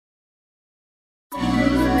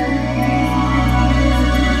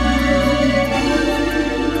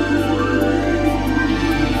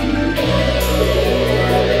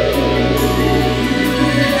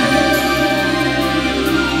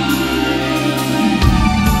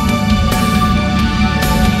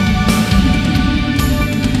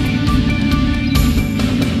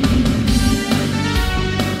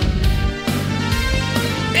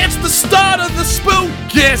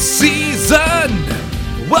this season.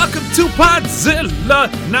 Welcome to Podzilla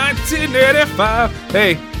 1985.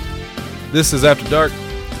 Hey, this is After Dark,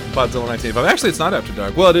 Podzilla 1985. Actually, it's not After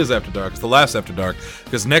Dark. Well, it is After Dark. It's the last After Dark.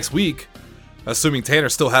 Because next week, assuming Tanner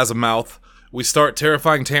still has a mouth, we start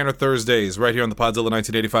Terrifying Tanner Thursdays right here on the Podzilla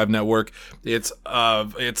 1985 network. It's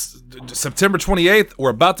September 28th. We're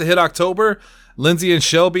about to hit October. Lindsay and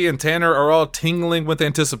Shelby and Tanner are all tingling with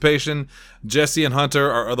anticipation. Jesse and Hunter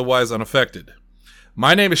are otherwise unaffected.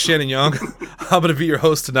 My name is Shannon Young. I'm going to be your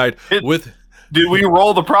host tonight with... Did we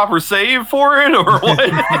roll the proper save for it, or what?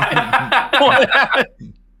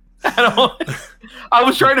 I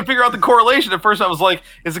was trying to figure out the correlation. At first, I was like,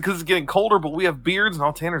 is it because it's getting colder, but we have beards?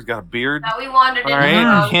 No, Tanner's got a beard. No, we wandered in the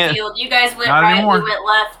wrong field. You guys went Not right, anymore. we went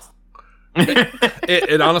left.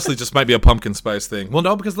 it honestly just might be a pumpkin spice thing. Well,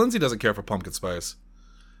 no, because Lindsay doesn't care for pumpkin spice.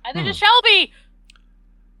 Neither does Shelby.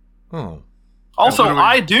 Oh. Also,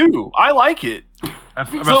 I do. I like it.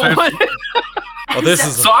 Well, this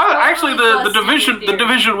is... So actually, the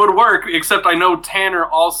division would work, except I know Tanner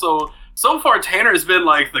also... So far, Tanner has been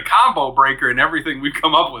like the combo breaker in everything we've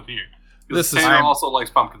come up with here. Tanner also likes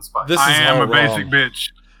pumpkin spice. I am a basic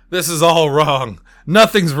bitch. This is all wrong.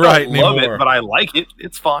 Nothing's right anymore. I love it, but I like it.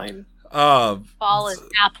 It's fine. Fall is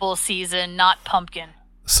apple season, not pumpkin.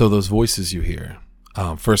 So those voices you hear.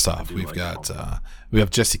 First off, we have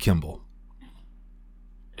Jesse Kimball.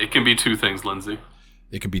 It can be two things, Lindsay.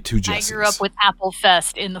 It can be two Jessies. I grew up with Apple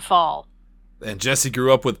Fest in the fall. And Jesse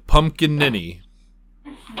grew up with Pumpkin Ninny.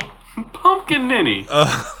 Pumpkin Ninny.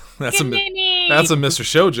 That's a Mr.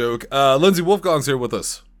 Show joke. Lindsay Wolfgong's here with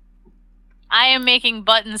us. I am making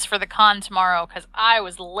buttons for the con tomorrow because I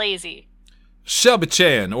was lazy. Shelby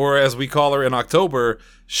Chan, or as we call her in October,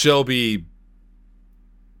 Shelby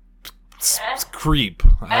Creep.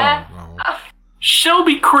 I don't know.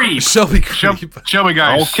 Shelby Creep. Shelby Creep. Shelby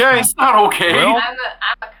guys. Okay. It's not okay. Well, I'm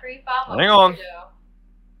a creep. hang on.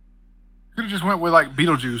 Could have just went with like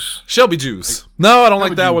Beetlejuice. Shelby Juice. No, I don't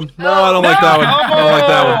like that one. No, I don't like that one. I don't like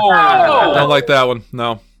that one. I don't like that one.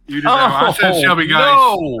 No. You did that one. I said Shelby guys.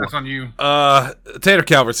 No. That's on you. Tanner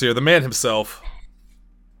Calvert's here, the man himself.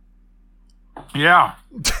 Yeah.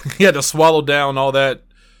 He had to swallow down all that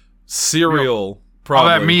cereal.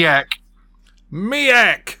 Probably. All that miak.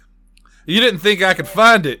 Miak. You didn't think I could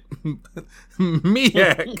find it.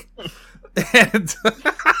 Miak.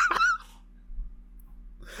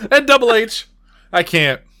 And Double H. I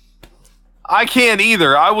can't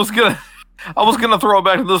either. I was gonna throw it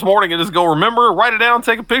back to this morning and just go, remember, write it down,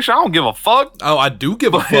 take a picture. I don't give a fuck. Oh, I do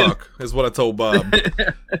give a fuck, is what I told Bob.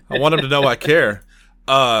 I want him to know I care.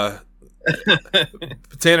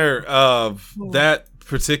 Tanner, that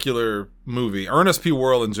particular movie, Ernest P.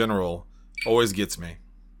 Worrell in general, always gets me.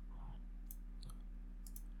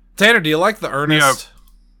 Tanner, do you like the Ernest?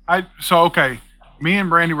 Okay. Me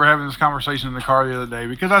and Brandy were having this conversation in the car the other day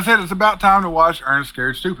because I said it's about time to watch Ernest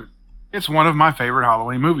Scared Stupid. It's one of my favorite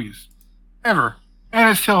Halloween movies ever. And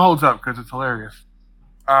it still holds up because it's hilarious.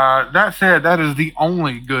 That said, that is the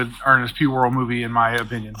only good Ernest P. Worrell movie in my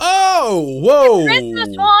opinion. Oh, whoa.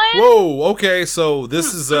 Christmas one? Whoa, okay, so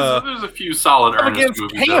this is... There's a few solid Ernest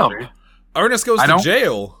movies out there. Ernest goes to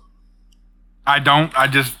jail. I don't.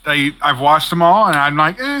 I've watched them all, and I'm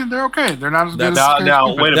like, they're okay. They're not as good as Now,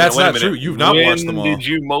 wait a minute. That's wait a not minute. true. You've not watched them all.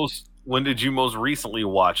 When did you most recently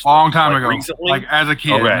watch them? Long time ago. Recently? Like, as a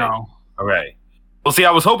kid, Okay. no. Okay. Well, see,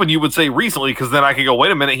 I was hoping you would say recently, because then I could go,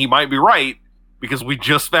 wait a minute, he might be right, because we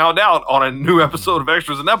just found out on a new episode of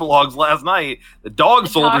Extras and Epilogues last night that Dog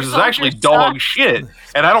Soldiers is actually dog shit.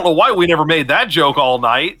 And I don't know why we never made that joke all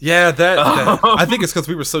night. Yeah, I think it's because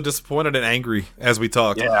we were so disappointed and angry as we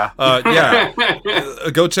talked. Yeah.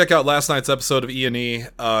 Go check out last night's episode of E&E.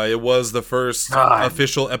 It was the first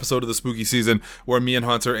official episode of the spooky season where me and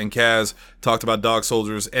Hunter and Kaz talked about Dog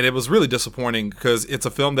Soldiers, and it was really disappointing because it's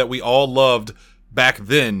a film that we all loved back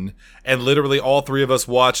then, and literally all three of us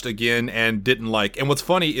watched again and didn't like. And what's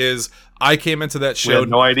funny is I came into that show, we had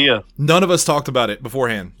no idea. None of us talked about it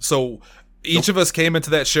beforehand. So each of us came into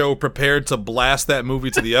that show prepared to blast that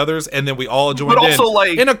movie to the others, and then we all joined but also,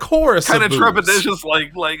 in a chorus kind of boos. trepidatious,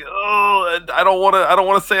 like oh, I don't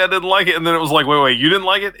want to say I didn't like it, and then it was like, wait, you didn't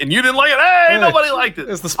like it, and you didn't like it. Hey, nobody liked it.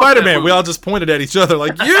 It's the Spider-Man. We all just pointed at each other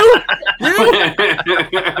like you.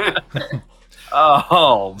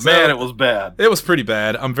 Oh, man, it was bad. It was pretty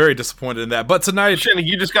bad. I'm very disappointed in that. But tonight... Shannon,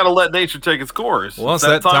 you just got to let nature take its course. Well, it's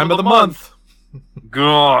that time of the month.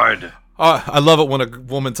 Good. I love it when a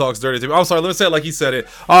woman talks dirty to me. I'm sorry, let me say it like he said it.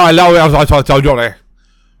 Oh, I love it.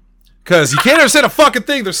 Because you can't understand a fucking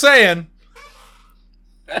thing they're saying.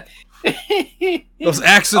 Those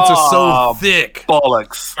accents are so thick.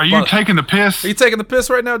 Bollocks. Are you taking the piss? Are you taking the piss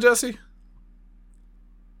right now, Jesse?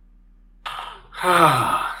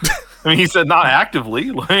 I mean, he said not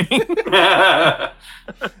actively.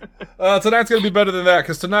 Tonight's going to be better than that,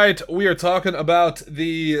 because tonight we are talking about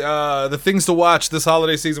the things to watch this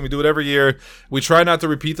holiday season. We do it every year. We try not to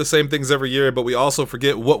repeat the same things every year, but we also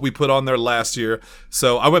forget what we put on there last year.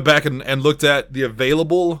 So I went back and looked at the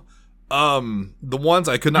available, the ones.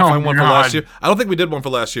 I could not find one for last year. I don't think we did one for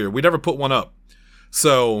last year. We never put one up.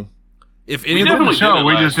 So if any of them, we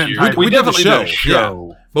just didn't. We did the show.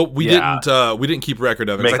 Yeah. But we didn't keep record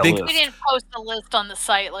of it. I think we didn't post a list on the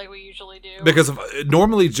site like we usually do. Because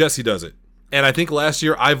normally Jesse does it. And I think last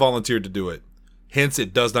year I volunteered to do it. Hence,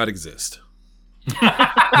 it does not exist.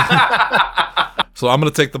 So I'm going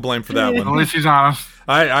to take the blame for that one. At least he's honest.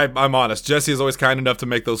 I'm honest. Jesse is always kind enough to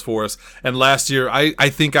make those for us. And last year, I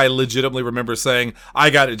think I legitimately remember saying, I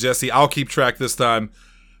got it, Jesse. I'll keep track this time.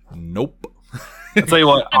 Nope. I'll tell you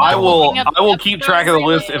what, I will keep track of the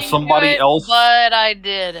list if somebody else. But I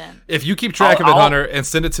didn't. If you keep track of it, Hunter, and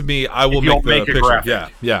send it to me, I will make the picture.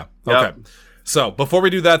 Graphic. Yeah. Okay. So before we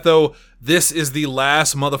do that, though, this is the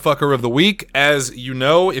last motherfucker of the week. As you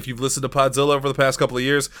know, if you've listened to Podzilla over the past couple of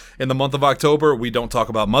years, in the month of October, we don't talk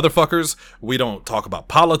about motherfuckers. We don't talk about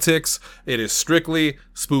politics. It is strictly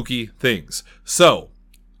spooky things. So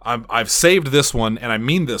I've saved this one, and I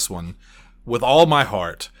mean this one with all my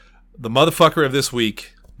heart. The motherfucker of this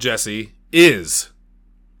week, Jesse, is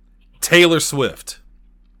Taylor Swift.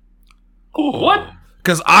 What?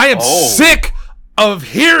 Because I am sick of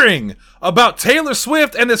hearing about Taylor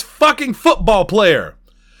Swift and this fucking football player.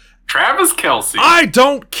 Travis Kelce. I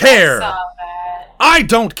don't care. I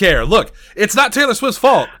don't care. Look, it's not Taylor Swift's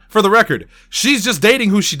fault, for the record. She's just dating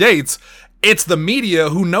who she dates. It's the media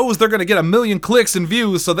who knows they're going to get 1 million clicks and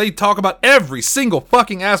views, so they talk about every single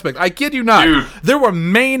fucking aspect. I kid you not. Dude. There were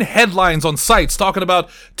main headlines on sites talking about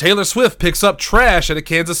Taylor Swift picks up trash at a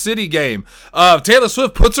Kansas City game. Taylor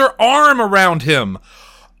Swift puts her arm around him.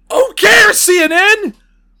 Who cares, CNN?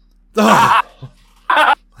 And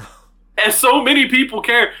so many people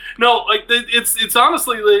care. No, like it's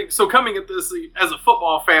honestly like, so coming at this as a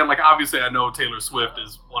football fan, like obviously I know Taylor Swift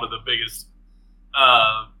is one of the biggest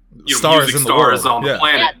music stars on the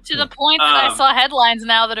planet. Yeah, to the point that I saw headlines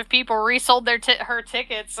now that if people resold their her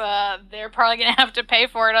tickets, they're probably going to have to pay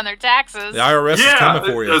for it on their taxes. The IRS is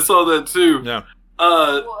coming for you. I saw that too. Yeah.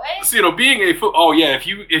 So being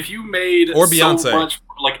if you made or Beyonce. so much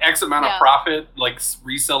like X amount of profit, like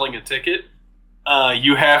reselling a ticket,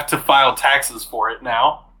 you have to file taxes for it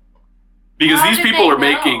now because these people are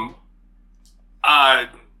making. The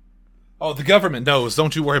government knows.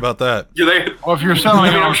 Don't you worry about that. Yeah, if you're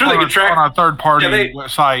selling it I'm sure they can track on a third party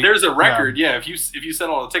site. There's a record. Yeah, if you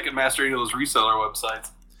sell on a Ticketmaster, any of those reseller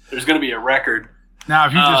websites, there's going to be a record. Now,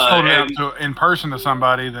 if you just sold it in person to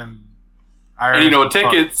somebody, then and a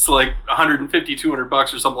ticket's like $150, $200 or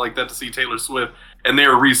something like that to see Taylor Swift, and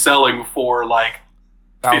they're reselling for like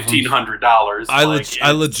 $1,500. I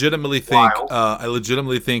legitimately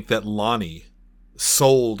think that Lonnie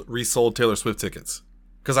resold Taylor Swift tickets.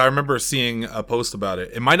 Because I remember seeing a post about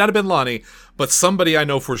it. It might not have been Lonnie, but somebody I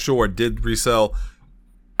know for sure did resell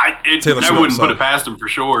Taylor Swift. I wouldn't put it past him for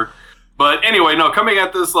sure. But anyway, no, coming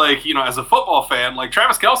at this, as a football fan,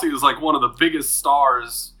 Travis Kelce is one of the biggest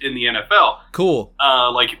stars in the NFL. Cool.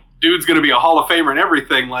 Dude's going to be a Hall of Famer and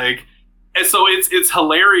everything. And so it's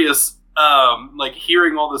hilarious,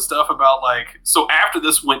 hearing all this stuff about, so after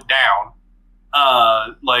this went down,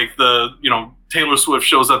 Taylor Swift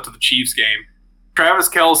shows up to the Chiefs game. Travis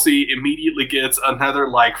Kelce immediately gets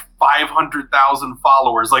another 500,000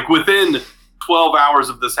 followers, within 12 hours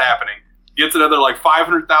of this happening. Gets another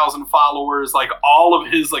 500,000 followers. All of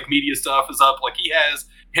his media stuff is up. He has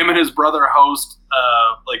him and his brother host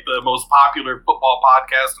the most popular football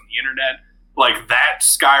podcast on the internet. That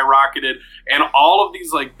skyrocketed, and all of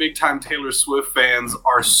these big time Taylor Swift fans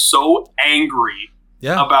are so angry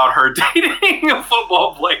about her dating a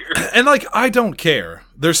football player. And I don't care.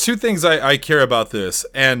 There's two things I care about this,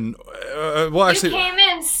 and actually, you came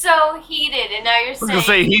in so heated, and now you're saying I was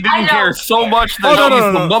gonna say he didn't care so much that he's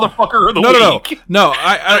the motherfucker of the week. No,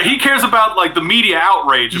 he cares about the media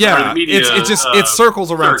outrage. Yeah, the media, it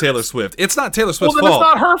circles around Taylor Swift. It's not Taylor Swift's fault. Well, then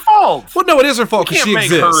it's not her fault. Well, no, it is her fault because she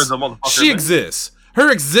exists. Her as a motherfucker, she exists.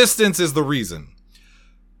 Her existence is the reason.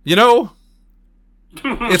 You know.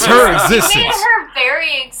 It's her existence. You made her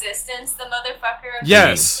very existence the motherfucker of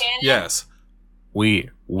yes. the week, Yes.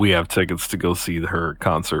 We have tickets to go see her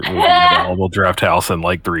concert. We'll be at the Alamo Draft House in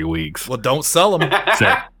 3 weeks. Well, don't sell them.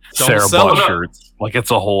 Sarah sell bought it. shirts. Like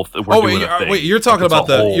it's a whole. Wait, you're talking about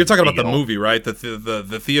the deal. movie, right?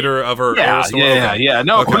 The theater of her. Yeah, Era store? yeah, Okay. yeah.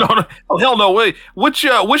 No, Okay. no. Oh, hell no. Wait, which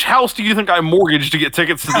house do you think I mortgaged to get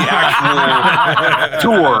tickets to the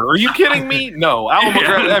actual tour? Are you kidding me? No, Alamo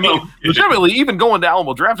Draft. I mean, legitimately, even going to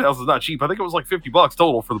Alamo Draft House is not cheap. I think it was like $50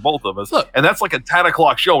 total for the both of us. Look. And that's like a 10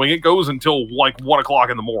 o'clock showing. It goes until like 1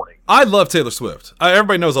 o'clock in the morning. I love Taylor Swift.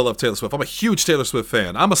 Everybody knows I love Taylor Swift. I'm a huge Taylor Swift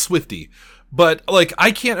fan. I'm a Swiftie. But, like,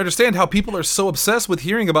 I can't understand how people are so obsessed with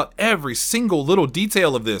hearing about every single little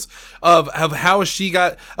detail of this, of how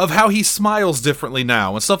how he smiles differently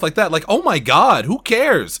now and stuff like that. Like, oh my God, who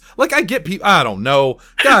cares? Like, I get people, I don't know.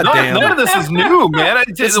 God damn. None of this is new, man. I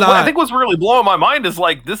think what's really blowing my mind is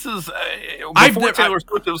like, this is, before Taylor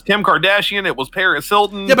Swift, it was Kim Kardashian, it was Paris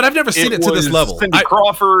Hilton. Yeah, but I've never seen it to this level. Cindy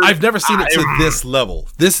Crawford. I've never seen it to this level.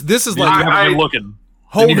 This is like, you haven't been looking.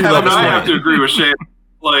 Whole new level. I have to agree with Shane.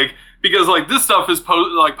 Like, because like this stuff is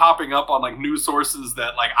popping up on like news sources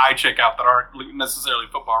that like I check out that aren't necessarily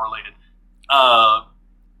football related.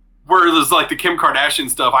 Where there's like the Kim Kardashian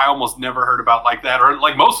stuff, I almost never heard about like that, or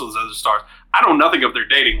like most of those other stars. I know nothing of their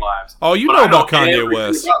dating lives. Oh, you know about Kanye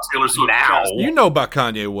West. About Taylor Swift now. You know about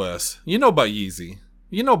Kanye West. You know about Yeezy.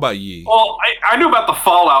 You know about Yee. Well, I knew about the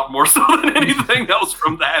fallout more so than anything else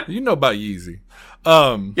from that. You know about Yeezy.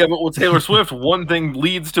 Yeah, but with Taylor Swift, one thing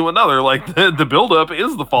leads to another. Like the buildup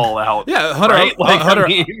is the fallout. Yeah, Hunter. Right? Like, Hunter, I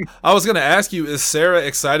mean- I was going to ask you: is Sarah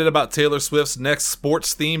excited about Taylor Swift's next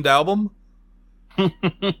sports-themed album? You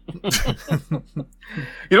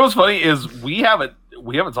know what's funny is we haven't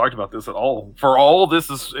talked about this at all. For all this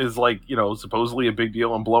is like, you know, supposedly a big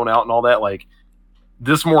deal and blown out and all that. Like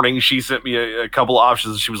this morning, she sent me a couple of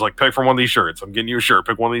options. She was like, "Pick from one of these shirts. I'm getting you a shirt.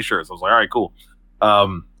 Pick one of these shirts." I was like, "All right, cool."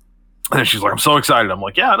 And she's like, "I'm so excited." I'm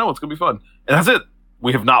like, "Yeah, I know, it's gonna be fun." And that's it.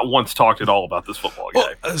 We have not once talked at all about this football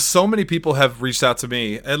guy. Well, so many people have reached out to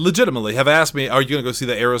me and legitimately have asked me, "Are you going to go see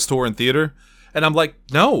the Eras tour in theater?" And I'm like,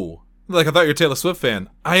 "No." Like, I thought you're a Taylor Swift fan.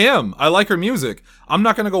 I am. I like her music. I'm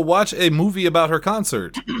not going to go watch a movie about her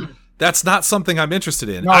concert. That's not something I'm interested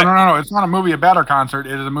in. No. It's not a movie about her concert.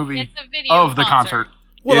 It is a movie It's a video of the concert.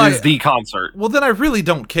 Well, It is the concert. Well, then I really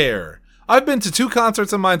don't care. I've been to 2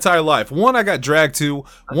 concerts in my entire life. One I got dragged to.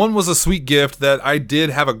 One was a sweet gift that I did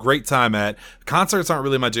have a great time at. Concerts aren't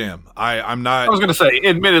really my jam. I'm not. I was going to say,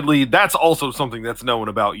 admittedly, that's also something that's known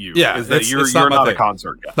about you. Yeah, is that you're it's not my not a thing.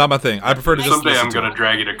 concert guy. Not my thing. I prefer to just Someday listen I'm to going it. to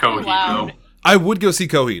drag you to Coheed, Loud. though. I would go see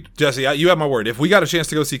Coheed. Jesse, you have my word. If we got a chance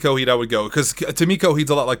to go see Coheed, I would go. Because to me, Coheed's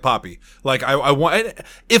a lot like Poppy. Like, I want.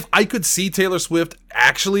 If I could see Taylor Swift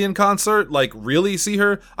actually in concert, like really see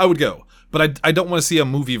her, I would go. But I don't want to see a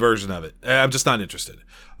movie version of it. I'm just not interested.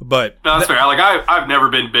 But No, that's fair. Like I've never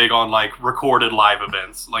been big on like recorded live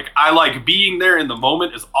events. Like I like being there in the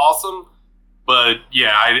moment is awesome. But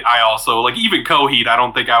yeah, I also like even Coheed. I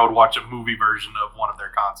don't think I would watch a movie version of one of their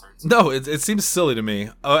concerts. no, it seems silly to me.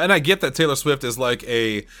 And I get that Taylor Swift is like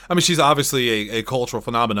she's obviously a cultural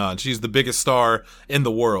phenomenon. She's the biggest star in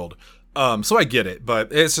the world. So I get it,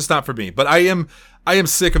 but it's just not for me. But I am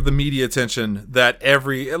sick of the media attention that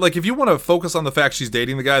if you want to focus on the fact she's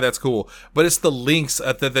dating the guy, that's cool. But it's the links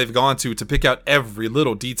that they've gone to pick out every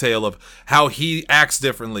little detail of how he acts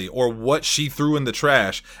differently or what she threw in the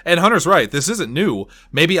trash. And Hunter's right. This isn't new.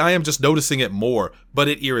 Maybe I am just noticing it more, but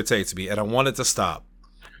it irritates me and I want it to stop.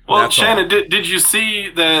 Well, That's Shannon, all. did you see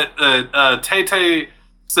that Tay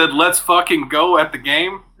said "Let's fucking go" at the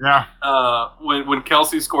game? Yeah. When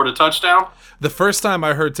Kelsey scored a touchdown. The first time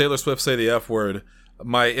I heard Taylor Swift say the F word,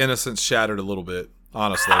 my innocence shattered a little bit,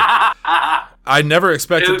 honestly. I never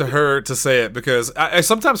expected her to say it because I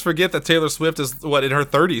sometimes forget that Taylor Swift is, in her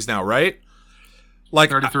 30s now, right? Like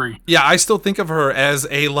 33. Yeah, I still think of her as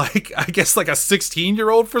a, a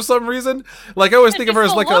 16-year-old for some reason. Like, I always think of her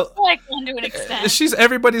as like looks like one to an extent. she's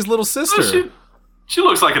everybody's little sister. She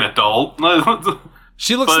looks like an adult.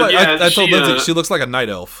 She looks But like, yeah, I told she, Lindsay, she looks like a night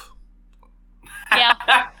elf.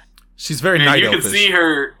 Yeah. She's very And night you elfish. can see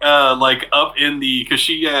her like up in the, because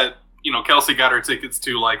she had, Kelsey got her tickets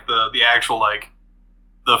to like the actual like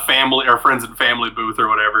the family or friends and family booth or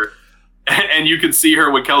whatever, and you can see her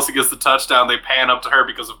when Kelsey gets the touchdown. They pan up to her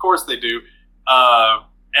because of course they do,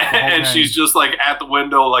 and she's just like at the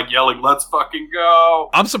window like yelling, "Let's fucking go!"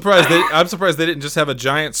 I'm surprised they didn't just have a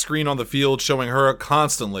giant screen on the field showing her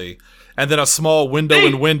constantly, and then a small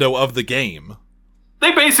window of the game.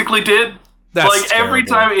 They basically did. That's like every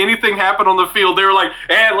terrible. time anything happened on the field, they were like,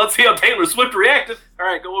 "And let's see how Taylor Swift reacted." All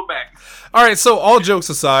right, going back. All right, so all jokes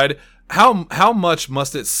aside, how much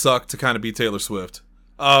must it suck to kind of be Taylor Swift?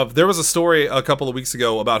 There was a story a couple of weeks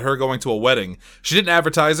ago about her going to a wedding. She didn't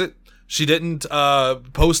advertise it. She didn't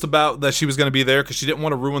post about that she was going to be there because she didn't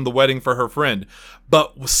want to ruin the wedding for her friend.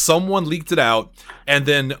 But someone leaked it out, and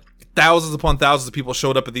then thousands upon thousands of people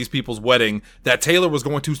showed up at these people's wedding that Taylor was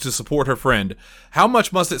going to support her friend. How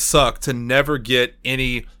much must it suck to never get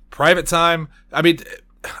any private time? I mean,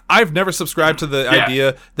 I've never subscribed to the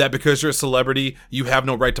idea that because you're a celebrity, you have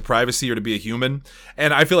no right to privacy or to be a human.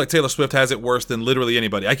 And I feel like Taylor Swift has it worse than literally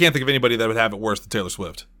anybody. I can't think of anybody that would have it worse than Taylor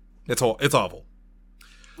Swift. It's awful.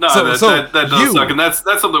 No, that does suck, and that's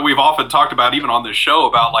something we've often talked about, even on this show,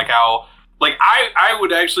 about like how like I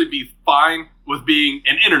would actually be fine with being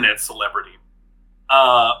an internet celebrity,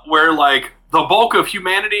 where like the bulk of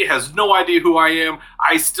humanity has no idea who I am.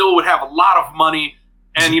 I still would have a lot of money,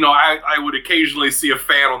 and I would occasionally see a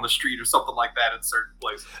fan on the street or something like that in certain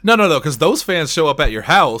places. No, because those fans show up at your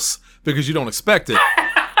house because you don't expect it.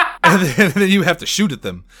 And then you have to shoot at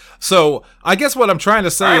them. So I guess what I'm trying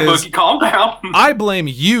to say is, Mookie, calm down. I blame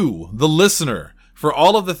you, the listener, for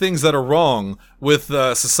all of the things that are wrong with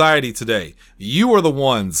society today. You are the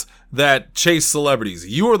ones that chase celebrities.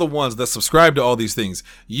 You are the ones that subscribe to all these things.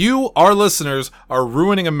 You, our listeners, are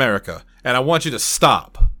ruining America, and I want you to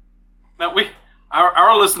stop. Now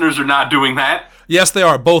our listeners are not doing that. Yes, they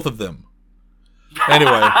are, both of them.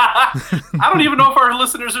 Anyway, I don't even know if our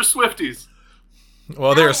listeners are Swifties.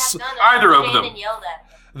 Well, they are either of them.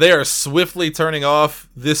 They are swiftly turning off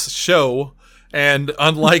this show and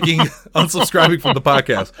unliking, unsubscribing from the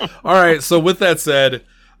podcast. All right. So with that said,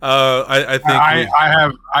 I think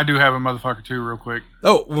I do have a motherfucker too, real quick.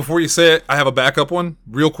 Oh, before you say it, I have a backup one,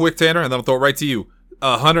 real quick, Tanner, and then I'll throw it right to you,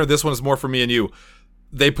 Hunter. This one is more for me and you.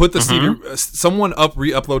 They put the someone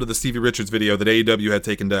re-uploaded the Stevie Richards video that AEW had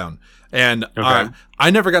taken down, and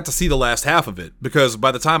I never got to see the last half of it because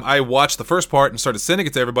by the time I watched the first part and started sending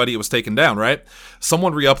it to everybody, it was taken down. Right?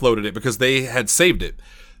 Someone re-uploaded it because they had saved it.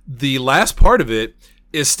 The last part of it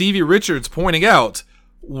is Stevie Richards pointing out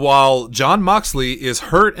while Jon Moxley is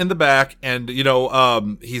hurt in the back and,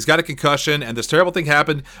 he's got a concussion and this terrible thing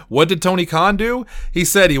happened, what did Tony Khan do? He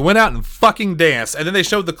said he went out and fucking danced. And then they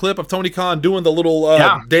showed the clip of Tony Khan doing the little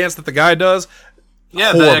dance that the guy does.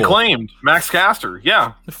 Yeah, the acclaimed Max Caster.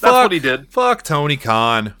 Yeah, that's what he did. Fuck Tony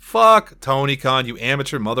Khan. Fuck Tony Khan, you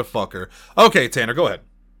amateur motherfucker. Okay, Tanner, go ahead.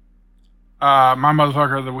 My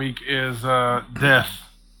motherfucker of the week is Death.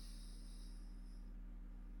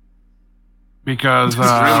 Because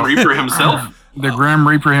Grim Reaper himself, the Grim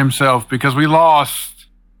Reaper himself, because we lost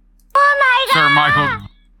Sir Michael.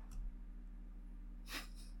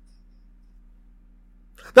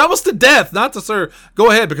 That was to Death, not to Sir.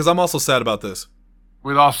 Go ahead, because I'm also sad about this.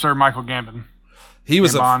 We lost Sir Michael Gambon. He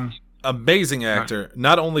was an amazing actor,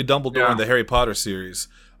 not only Dumbledore in the Harry Potter series,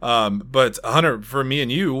 but Hunter, for me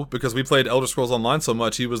and you, because we played Elder Scrolls Online so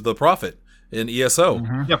much, he was the Prophet in ESO.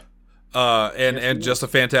 Mm-hmm. Yep. And just a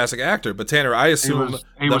fantastic actor. But Tanner, I assume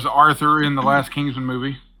he was Arthur in the last Kingsman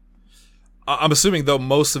movie. I'm assuming though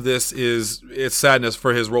most of this it's sadness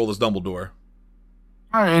for his role as Dumbledore.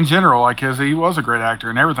 In general, he was a great actor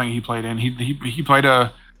in everything he played in. He played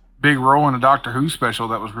a big role in a Doctor Who special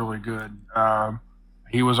that was really good.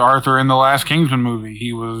 He was Arthur in the last Kingsman movie.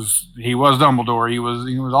 He was Dumbledore. He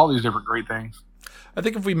was all these different great things. I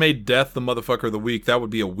think if we made Death the motherfucker of the week, that would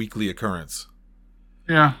be a weekly occurrence.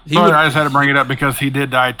 Yeah, I just had to bring it up because he did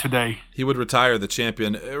die today. He would retire the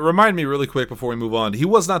champion. Remind me really quick before we move on. He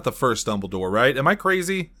was not the first Dumbledore, right? Am I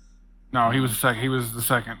crazy? No, he was the second. He was the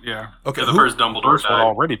second. Yeah. Okay. The first Dumbledore died.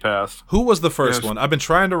 Already passed. Who was the first one? I've been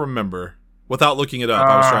trying to remember without looking it up.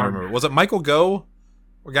 I was trying to remember. Was it Michael Gow?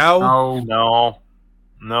 No.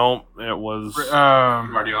 It was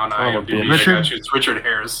I'm already on IMDb. It's Richard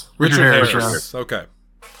Harris. Richard Harris. Okay.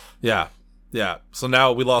 Yeah. So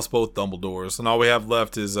now we lost both Dumbledores, and all we have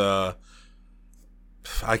left is I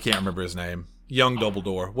can't remember his name. Young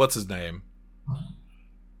Dumbledore. What's his name?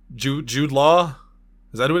 Jude Law?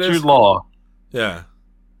 Is that who it is? Jude Law. Yeah.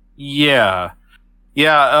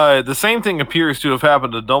 The same thing appears to have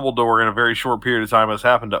happened to Dumbledore in a very short period of time as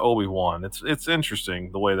happened to Obi-Wan. It's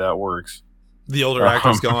interesting the way that works. The older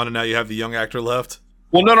actor's gone, and now you have the young actor left.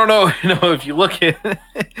 Well, no. If you look at,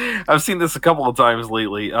 I've seen this a couple of times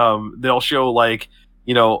lately. They'll show live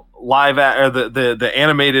the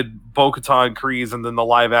animated Bo-Katan Kryze and then the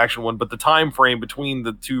live action one, but the time frame between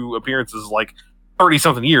the two appearances is like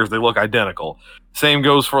 30-something years. They look identical. Same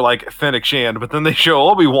goes for Fennec Shand, but then they show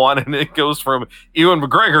Obi-Wan and it goes from Ewan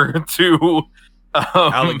McGregor to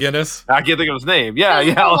Alec Guinness. I can't think of his name. Yeah.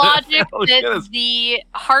 The logic that the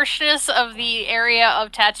harshness of the area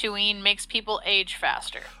of Tatooine makes people age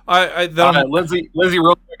faster. Lindsay,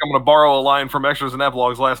 real quick, I'm going to borrow a line from Extras and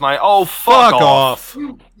Epilogues last night. Oh, fuck off.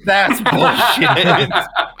 That's bullshit.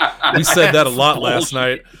 We said that a lot last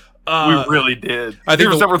night. We really did. I think there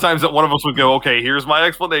were several times that one of us would go, okay, here's my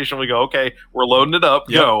explanation. We go, okay, we're loading it up,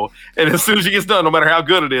 go. And as soon as he gets done, no matter how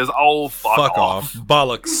good it is, oh, fuck off.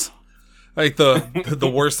 Bollocks. Like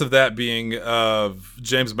the worst of that being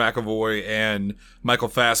James McAvoy and Michael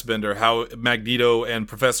Fassbender, how Magneto and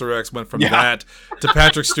Professor X went from that to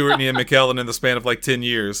Patrick Stewart and Ian McKellen in the span of like 10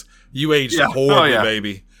 years. You aged horribly,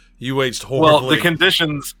 baby. You aged horribly. Well, the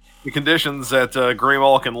conditions at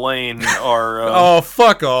Greymalk and Lane are... oh,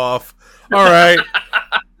 fuck off. All right.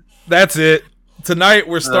 That's it. Tonight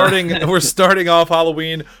we're starting off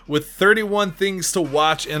Halloween with 31 things to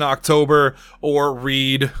watch in October or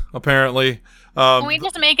read, apparently. Can we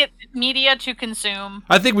just make it media to consume?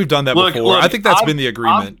 I think we've done that before. I think that's been the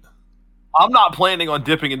agreement. I'm not planning on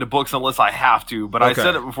dipping into books unless I have to, but I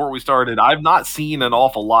said it before we started. I've not seen an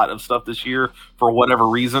awful lot of stuff this year for whatever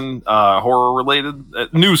reason,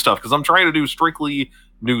 horror-related, new stuff, because I'm trying to do strictly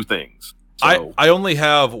new things. So. I only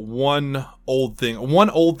have one old thing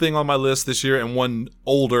on my list this year and one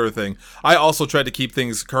older thing. I also tried to keep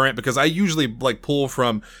things current because I usually like pull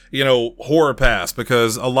from, Horror Pass,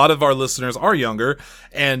 because a lot of our listeners are younger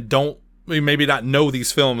and don't maybe not know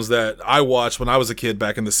these films that I watched when I was a kid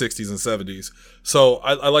back in the 60s and 70s. So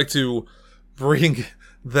I like to bring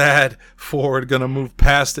that forward. Gonna move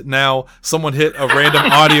past it now. Someone hit a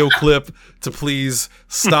random audio clip to please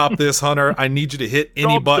stop this, Hunter. I need you to hit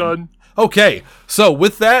any button. Done. Okay, so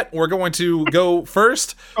with that, we're going to go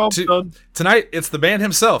first. Tonight, it's the man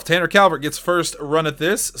himself. Tanner Calvert gets first run at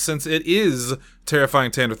this, since it is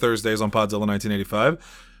Terrifying Tanner Thursdays on Podzilla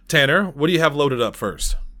 1985. Tanner, what do you have loaded up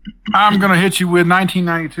first? I'm going to hit you with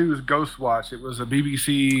 1992's Ghost Watch. It was a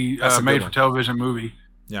BBC made-for-television movie.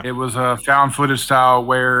 Yeah. It was a found footage style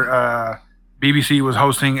where BBC was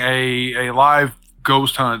hosting a live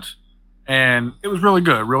ghost hunt, and it was really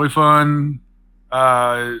good, really fun.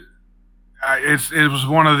 It was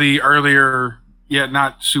one of the earlier, yet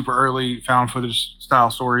not super early, found footage style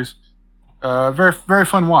stories. Very, very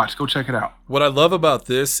fun watch. Go check it out. What I love about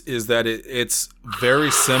this is that it's very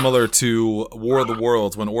similar to War of the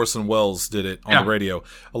Worlds when Orson Welles did it on the radio.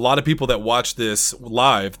 A lot of people that watched this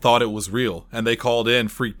live thought it was real, and they called in,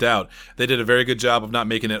 freaked out. They did a very good job of not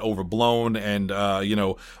making it overblown and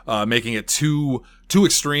making it too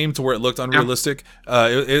extreme to where it looked unrealistic.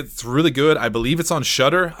 It's really good. I believe it's on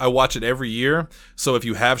Shudder. I watch it every year, so if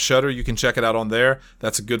you have Shudder, you can check it out on there.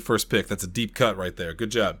 That's a good first pick. That's a deep cut right there. Good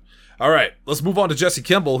job. All right, let's move on to Jesse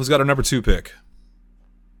Kimball, who's got our number 2 pick.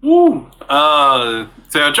 Woo! So I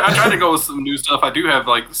tried to go with some new stuff. I do have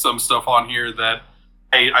some stuff on here that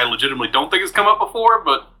I legitimately don't think has come up before,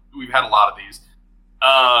 but we've had a lot of these.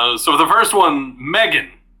 So the first one, Megan,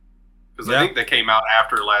 because I think that came out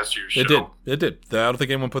after last year's show. It did. I don't think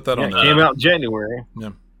anyone put that on there. It came out in January. Yeah.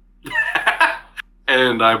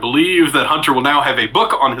 And I believe that Hunter will now have a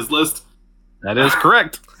book on his list. That is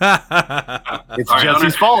correct. It's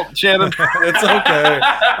Jesse's fault, Shannon. It's okay.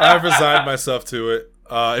 I've resigned myself to it.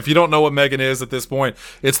 If you don't know what Megan is at this point,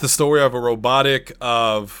 it's the story of a robotic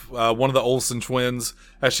of one of the Olsen twins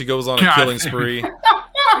as she goes on a killing spree.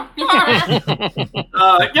 You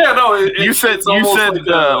said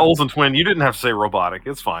Olsen twin. You didn't have to say robotic.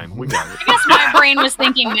 It's fine. We got it. I guess my brain was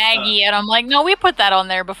thinking Maggie, and I'm like, no, we put that on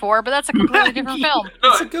there before, but that's a completely different film.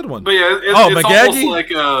 It's a good one. But yeah, it's almost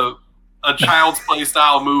like a Child's Play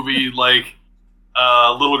style movie. Like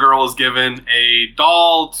a little girl is given a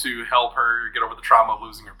doll to help her get over the trauma of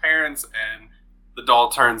losing her parents, and the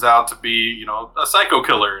doll turns out to be, a psycho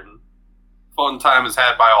killer, and fun time is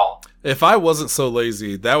had by all. If I wasn't so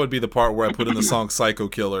lazy, that would be the part where I put in the song Psycho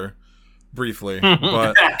Killer briefly.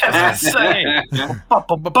 But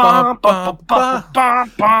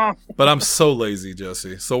but I'm so lazy,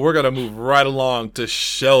 Jesse. So we're going to move right along to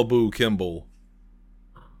Shelboo Kimball.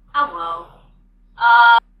 Hello.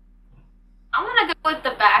 I'm gonna go with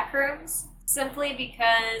The Backrooms simply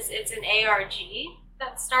because it's an ARG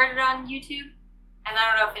that started on YouTube, and I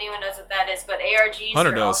don't know if anyone knows what that is, but ARGs.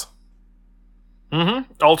 Hunter does.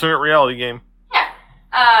 Alternate reality game. Yeah.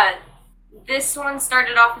 This one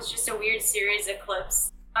started off as just a weird series of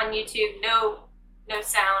clips on YouTube, no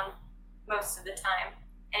sound most of the time,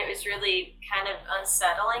 and it was really kind of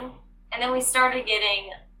unsettling. And then we started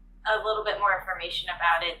getting a little bit more information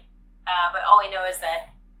about it, but all we know is that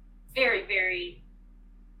very, very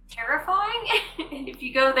terrifying. And if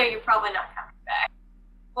you go there, you're probably not coming back.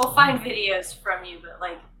 We'll find videos from you, but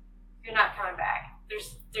you're not coming back.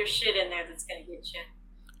 There's shit in there that's gonna get you.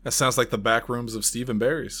 That sounds like the back rooms of Stephen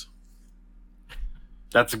Barry's.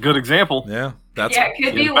 That's a good example. Yeah, it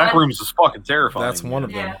could be back one. rooms is fucking terrifying. That's one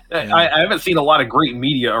of them. Yeah. I haven't seen a lot of great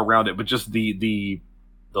media around it, but just the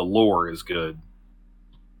lore is good.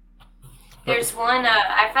 There's one.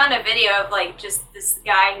 I found a video of like just this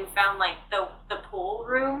guy who found like the pool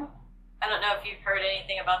room. I don't know if you've heard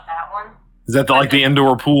anything about that one. Is that like the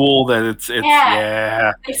indoor pool that it's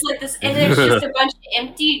yeah. It's like this, and there's just a bunch of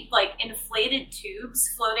empty like inflated tubes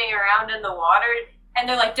floating around in the water, and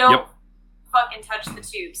they're like, don't fucking touch the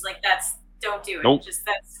tubes. Like don't do it. Nope. Just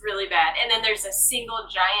that's really bad. And then there's a single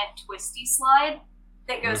giant twisty slide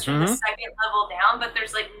that goes from the second level down, but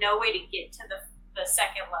there's like no way to get to the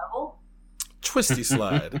second level. Twisty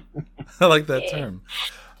slide. I like that term.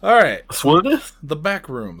 All right. That's what it is? The back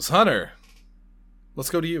rooms. Hunter, let's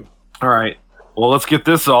go to you. All right. Well, let's get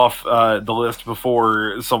this off the list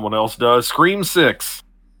before someone else does. Scream 6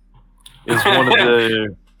 is one of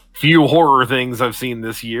the few horror things I've seen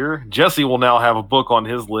this year. Jesse will now have a book on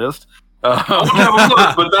his list. I wouldn't have a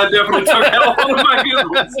book, but that definitely took out one of my good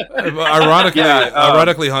ones.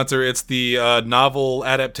 Ironically, Hunter, it's the novel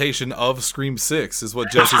adaptation of Scream 6 is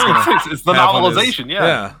what Jesse's going to It's the novelization,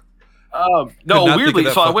 yeah. No, weirdly,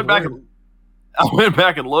 so I went back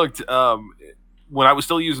and looked when I was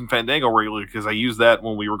still using Fandango regularly, because I used that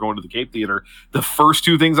when we were going to the Cape Theater. The first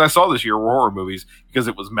two things I saw this year were horror movies, because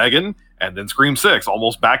it was Megan and then Scream 6,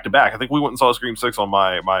 almost back to back. I think we went and saw Scream 6 on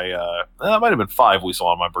my it might have been 5 we saw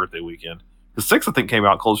on my birthday weekend. The 6, I think, came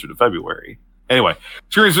out closer to February. Anyway,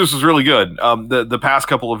 Scream 6 was really good. The past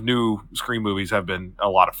couple of new Scream movies have been a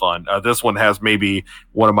lot of fun. This one has maybe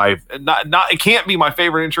one of my it can't be my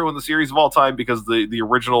favorite intro in the series of all time, because the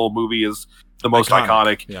original movie is the most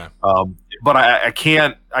iconic. Yeah. But I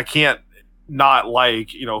can't not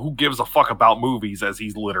like, who gives a fuck about movies, as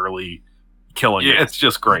he's literally killing it. It's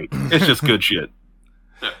just great. It's just good shit.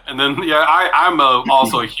 Yeah. And then I'm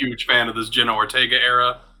also a huge fan of this Jenna Ortega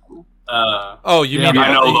era. You mean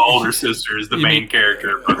I know the older sister is the main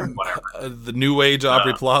character, but whatever. The New Age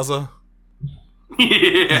Aubrey Plaza.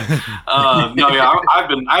 I've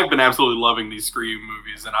been absolutely loving these Scream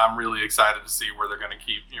movies, and I'm really excited to see where they're going to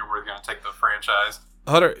where they're going to take the franchise.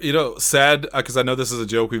 Hunter, sad, because I know this is a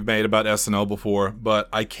joke we've made about SNL before, but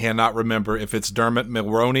I cannot remember if it's Dermot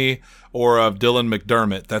Mulroney or Dylan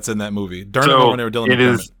McDermott that's in that movie. Mulroney or Dylan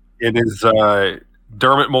McDermott? It is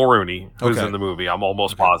Dermot Mulroney who's in the movie. I'm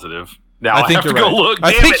almost positive. Now I think have to go look.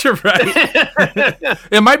 I think you're right.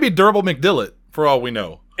 It might be Dermot McDillett, for all we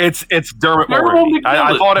know. It's Dermot Mulroney.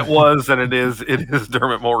 I thought it was, and it is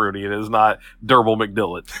Dermot Mulroney. It is not Dermot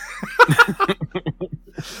McDillett.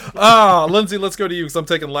 Lindsay, let's go to you, because I'm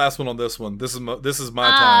taking the last one on this one. This is my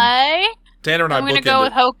time. Tanner and I'm going to go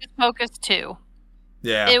with Hocus Pocus 2.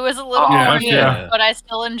 Yeah. It was a little corny, but I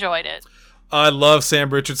still enjoyed it. I love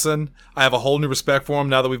Sam Richardson. I have a whole new respect for him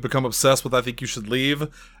now that we've become obsessed with I Think You Should Leave.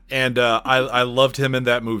 And I loved him in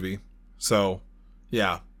that movie. So,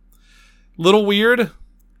 yeah. Little weird.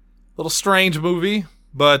 Little strange movie,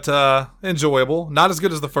 but enjoyable. Not as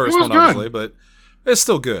good as the first one, obviously, but it's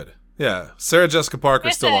still good. Yeah, Sarah Jessica Parker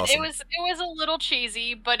is still awesome. It was a little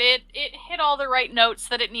cheesy, but it hit all the right notes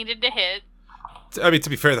that it needed to hit. I mean, to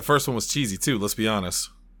be fair, the first one was cheesy too. Let's be honest.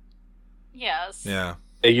 Yes. Yeah.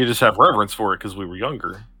 And you just have reverence for it because we were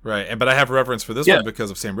younger, right? But I have reverence for this one because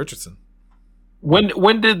of Sam Richardson.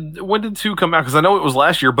 When did 2 come out? Because I know it was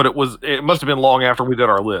last year, but it must have been long after we did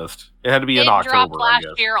our list. It had to be in October. It dropped last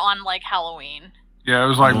year on like Halloween. Yeah, it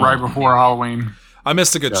was like right before Halloween. I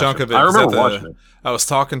missed a good chunk of it. I remember watching it. I was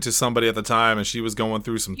talking to somebody at the time, and she was going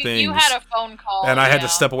through some things. You had a phone call. And I had to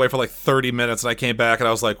step away for like 30 minutes, and I came back, and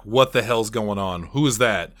I was like, what the hell's going on? Who is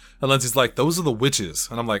that? And Lindsay's like, those are the witches.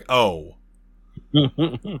 And I'm like, oh.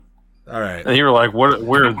 All right. And you were like,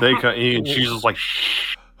 where did they come? And she's just like,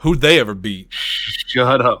 shh. Who'd they ever beat?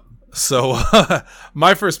 Shut up. So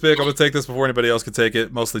my first pick, I'm going to take this before anybody else can take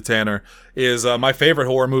it, mostly Tanner, is my favorite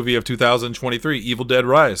horror movie of 2023, Evil Dead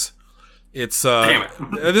Rise. It's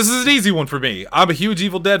this is an easy one for me. I'm a huge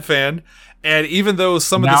Evil Dead fan, and even though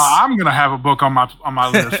some of this, I'm gonna have a book on my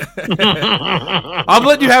list. I'm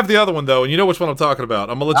letting you have the other one though, and you know which one I'm talking about.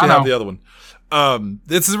 I'm gonna let you have the other one.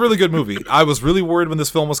 This is a really good movie. I was really worried when this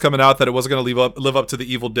film was coming out that it wasn't going to live up to the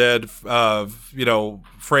Evil Dead,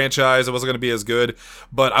 franchise. It wasn't going to be as good,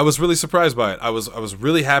 but I was really surprised by it. I was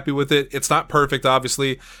really happy with it. It's not perfect,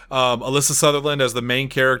 obviously. Alyssa Sutherland as the main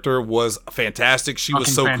character was fantastic. She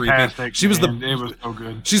was so creepy. It was so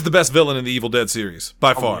good. She's the best villain in the Evil Dead series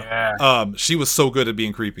by far. Yeah. She was so good at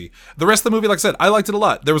being creepy. The rest of the movie, like I said, I liked it a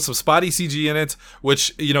lot. There was some spotty CG in it,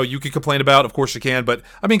 which you could complain about. Of course you can, but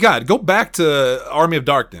I mean, God, go back to Army of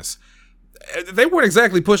Darkness. They weren't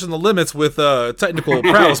exactly pushing the limits with technical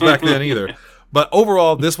prowess back then either. But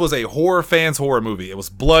overall, this was a horror movie. It was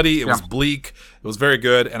bloody, it was bleak, it was very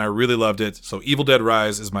good, and I really loved it. So Evil Dead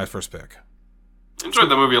Rise is my first pick. Enjoyed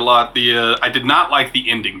the movie a lot. I did not like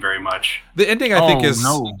the ending very much. The ending, I think, is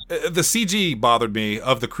the CG bothered me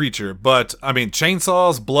of the creature, but I mean,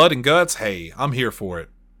 chainsaws, blood, and guts. Hey, I'm here for it.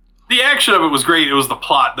 The action of it was great. It was the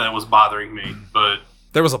plot that was bothering me, but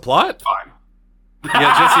there was a plot. Fine.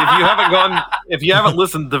 Yeah, Jesse, if you haven't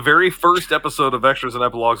listened, the very first episode of Extras and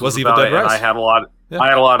Epilogues was Evil about Dead it, and Rise. I had a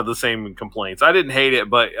lot of the same complaints. I didn't hate it,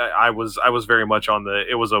 but I was very much on the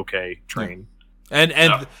it was okay train.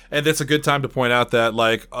 And that's a good time to point out that,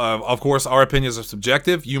 like, of course, our opinions are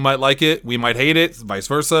subjective. You might like it, we might hate it, vice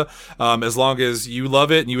versa. As long as you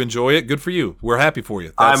love it and you enjoy it, good for you. We're happy for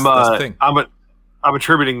you. That's the thing. I'm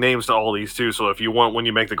attributing names to all these too, so if you want, when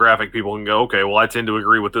you make the graphic, people can go, okay, well, I tend to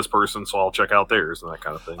agree with this person, so I'll check out theirs and that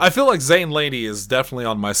kind of thing. I feel like Zane Laney is definitely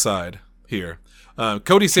on my side here.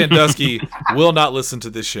 Cody Sandusky will not listen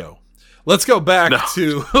to this show. Let's go back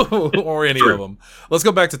to, or any of them. Let's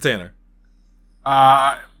go back to Tanner.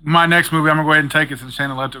 My next movie, I'm going to go ahead and take it since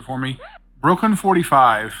Shannon left it for me. Brooklyn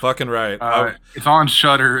 45. Fucking right. It's on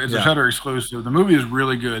Shudder. It's a Shudder exclusive. The movie is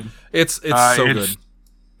really good. It's so good.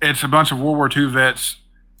 It's a bunch of World War II vets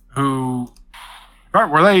who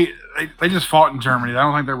they just fought in Germany. I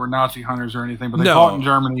don't think they were Nazi hunters or anything, but they fought in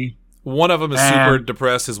Germany. One of them is super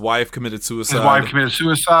depressed. His wife committed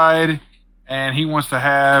suicide. And he wants to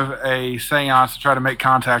have a seance to try to make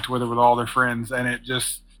contact with her with all their friends, and it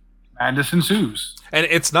just madness ensues. And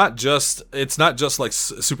it's not just like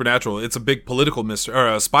supernatural. It's a big political mystery, or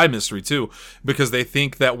a spy mystery too, because they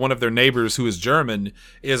think that one of their neighbors who is German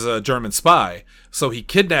is a German spy. So he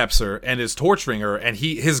kidnaps her and is torturing her, and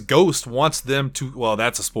his ghost wants them to. Well,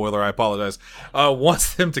 that's a spoiler. I apologize.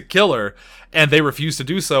 Wants them to kill her, and they refuse to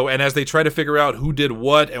do so. And as they try to figure out who did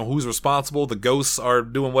what and who's responsible, the ghosts are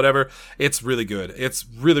doing whatever. It's really good. It's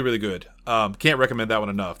really, really good. Can't recommend that one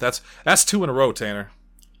enough. That's 2 in a row, Tanner.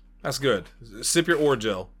 That's good. Sip your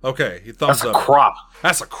Orgel. Okay, thumbs up.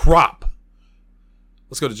 That's a crop.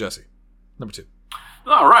 Let's go to Jesse. Number 2.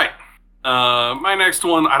 All right. My next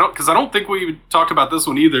one, I don't think we talked about this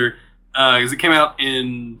one either, because it came out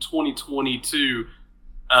in 2022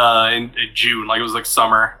 in June, like it was like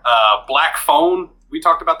summer. Black Phone. We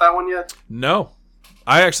talked about that one yet? No.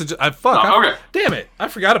 Okay. Damn it. I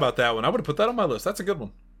forgot about that one. I would have put that on my list. That's a good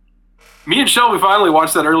one. Me and Shelby finally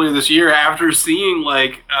watched that earlier this year after seeing,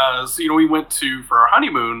 we went for our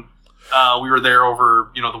honeymoon. We were there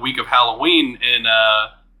over, the week of Halloween in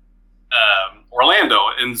Orlando,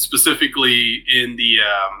 and specifically in the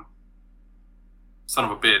son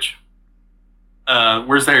of a bitch.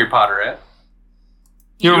 Where's the Harry Potter at?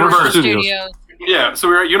 Universal Studios. Yeah, so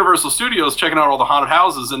we were at Universal Studios checking out all the haunted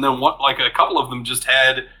houses, and then a couple of them just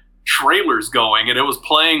had trailers going, and it was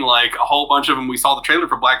playing like a whole bunch of them. We saw the trailer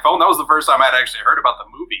for Black Phone. That was the first time I'd actually heard about the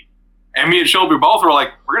movie, and me and Shelby both were like,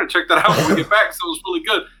 we're gonna check that out when we get back. So it was really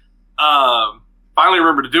good. Finally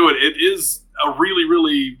remembered to do it. It is a really,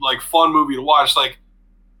 really fun movie to watch. It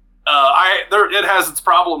has its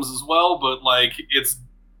problems as well, but it's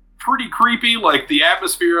pretty creepy. The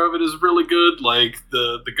atmosphere of it is really good.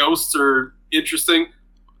 The ghosts are interesting.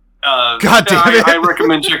 God damn it! I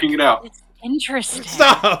recommend checking it out. Interesting.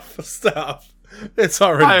 Stop. It's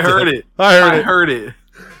already. I heard it.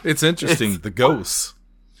 It's interesting. The ghosts.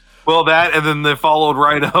 Well, that, and then they followed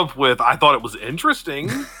right up with, I thought it was interesting.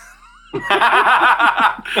 That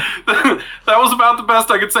was about the best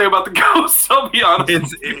I could say about the ghosts, I'll be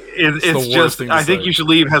honest. It's just, I think You Should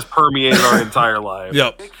Leave has permeated our entire life.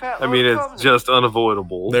 Yep. I mean, it's just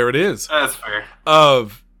unavoidable. There it is. That's fair.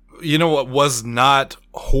 You know what was not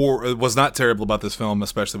terrible about this film,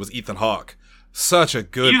 especially, was Ethan Hawke. Such a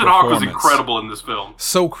good Ethan Hawke was incredible in this film.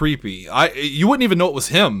 So creepy. You wouldn't even know it was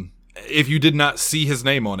him if you did not see his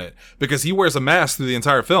name on it, because he wears a mask through the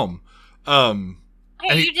entire film.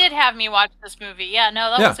 You did have me watch this movie. Yeah,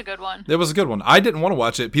 no, that was a good one. It was a good one. I didn't want to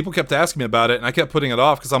watch it. People kept asking me about it, and I kept putting it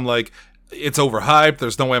off because I'm like, it's overhyped.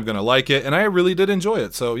 There's no way I'm going to like it. And I really did enjoy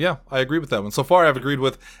it. So, yeah, I agree with that one. So far, I've agreed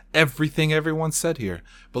with everything everyone said here.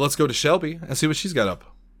 But let's go to Shelby and see what she's got up.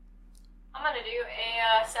 I'm going to do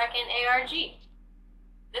a second ARG.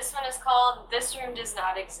 This one is called This Room Does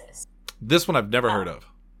Not Exist. This one I've never heard of.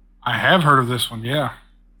 I have heard of this one, yeah.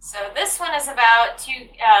 So this one is about 2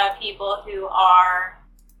 people who are,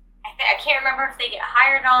 I can't remember if they get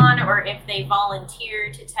hired on or if they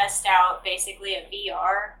volunteer to test out basically a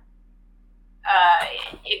VR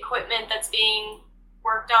equipment that's being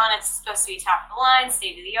worked on. It's supposed to be top of the line,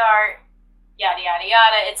 state of the art, yada yada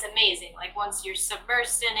yada. It's amazing. Once you're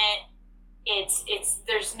submersed in it,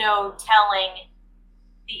 there's no telling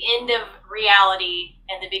the end of reality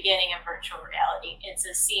and the beginning of virtual reality. It's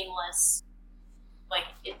a seamless,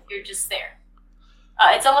 you're just there.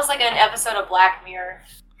 It's almost like an episode of Black Mirror,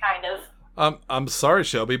 kind of. I'm sorry,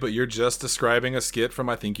 Shelby, but you're just describing a skit from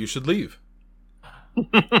I Think You Should Leave.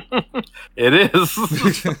 It is.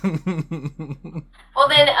 Well,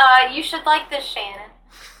 then you should like this, Shannon.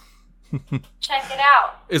 Check it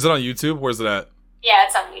out. Is it on YouTube? Where's it at? Yeah,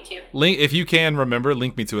 it's on YouTube. Link, if you can remember,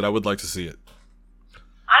 link me to it. I would like to see it.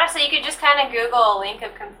 Honestly, you could just kind of Google a link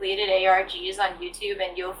of completed ARGs on YouTube,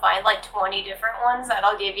 and you'll find like 20 different ones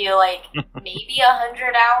that'll give you like maybe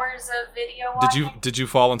 100 hours of video watching. Did you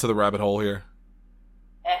fall into the rabbit hole here?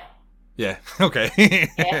 Yeah. Okay.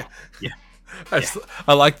 Yeah.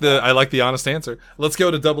 I like the honest answer. Let's go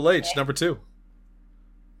to Double H, number 2.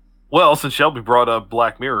 Well, since Shelby brought up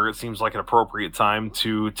Black Mirror, it seems like an appropriate time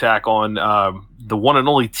to tack on the one and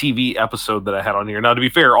only TV episode that I had on here. Now, to be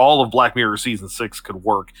fair, all of Black Mirror season 6 could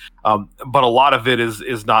work, but a lot of it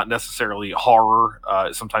is not necessarily horror.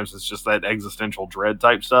 Sometimes it's just that existential dread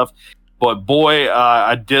type stuff. But boy,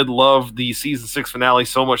 I did love the season 6 finale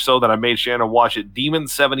so much so that I made Shannon watch it. Demon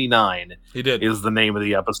 79 He did. is the name of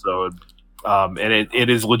the episode. And it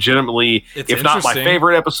is legitimately, It's if not my interesting.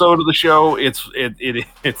 favorite episode of the show, it's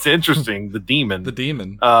interesting. The demon. The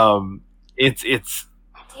demon. It's Damn it,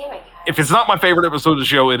 guys. if it's not my favorite episode of the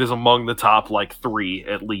show, it is among the top like 3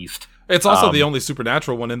 at least. It's also the only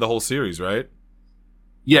supernatural one in the whole series, right?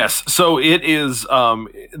 Yes, so it is.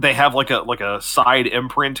 They have like a side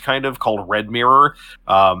imprint kind of called Red Mirror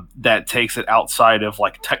that takes it outside of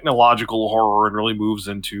like technological horror and really moves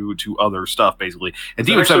into other stuff basically. And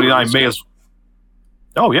Demon 79 may as.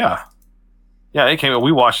 Oh yeah, it came out.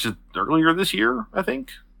 We watched it earlier this year, I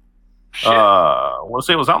think. Shit. I want to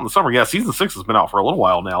say it was out in the summer. Yeah, season 6 has been out for a little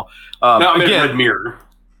while now. No, I meant again, Red Mirror.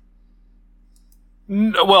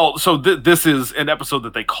 Well, so this is an episode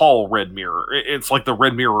that they call Red Mirror. It's like the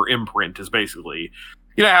Red Mirror imprint is basically,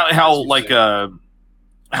 you know how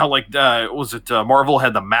was it Marvel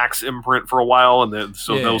had the Max imprint for a while, and then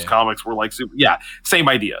those comics were like super. Yeah, same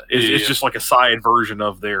idea. It's just like a side version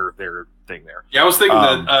of their thing there. Yeah, I was thinking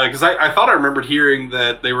that because I thought I remembered hearing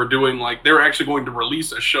that they were doing they were actually going to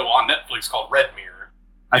release a show on Netflix called Red Mirror.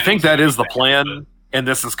 I think that is the plan, and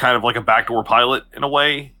this is kind of like a backdoor pilot in a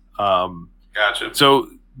way. Gotcha. So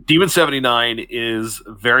Demon 79 is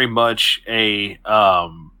very much a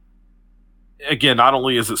again, not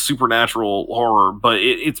only is it supernatural horror, but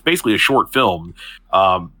it's basically a short film.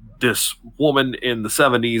 This woman in the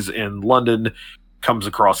 70s in London comes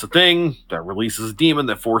across a thing that releases a demon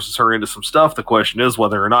that forces her into some stuff. The question is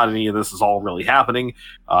whether or not any of this is all really happening.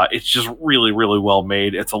 It's just really, really well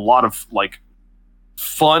made. It's a lot of like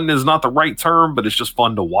fun is not the right term, but it's just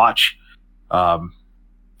fun to watch.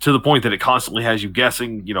 To the point that it constantly has you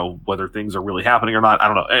guessing, whether things are really happening or not. I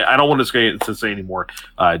don't know. I don't want to say anymore.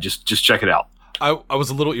 Just check it out. I was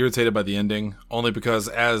a little irritated by the ending, only because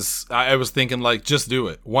as I was thinking, like, just do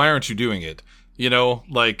it. Why aren't you doing it?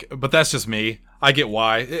 But that's just me. I get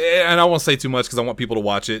why. And I won't say too much because I want people to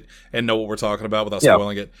watch it and know what we're talking about without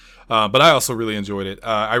spoiling it. But I also really enjoyed it.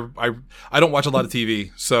 I don't watch a lot of TV,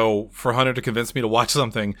 so for Hunter to convince me to watch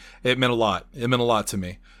something, it meant a lot. It meant a lot to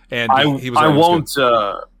me. And he was.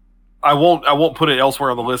 I won't put it elsewhere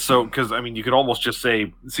on the list. So, because you could almost just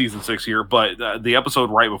say season 6 here, but the episode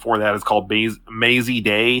right before that is called Maisie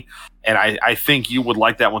Day, and I think you would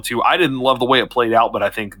like that one too. I didn't love the way it played out, but I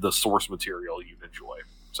think the source material you'd enjoy.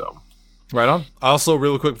 So, right on. Also,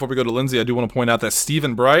 really quick before we go to Lindsay, I do want to point out that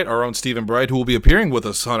Stephen Bright, our own Stephen Bright, who will be appearing with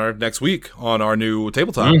us, Hunter, next week on our new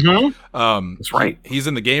tabletop. Mm-hmm. That's right. He's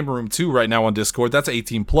in the game room too right now on Discord. That's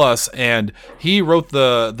 18 plus, and he wrote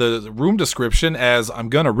the room description as "I'm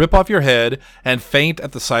gonna rip off your head and faint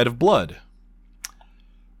at the sight of blood."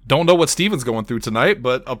 Don't know what Steven's going through tonight,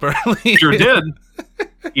 but apparently sure did.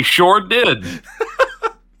 He sure did.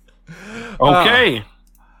 Okay.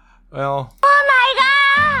 Well.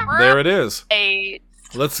 There it is.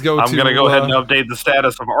 Let's go. I'm going to go ahead and update the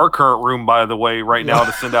status of our current room, by the way, right now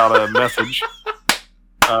to send out a message.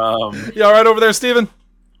 You all right over there, Steven?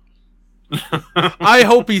 I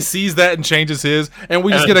hope he sees that and changes his, and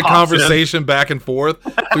we just get a conversation back and forth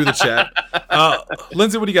through the chat.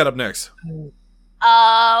 Lindsay, what do you got up next? One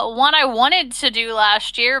I wanted to do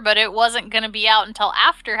last year, but it wasn't going to be out until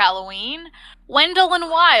after Halloween. Wendell and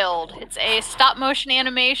Wild. It's a stop-motion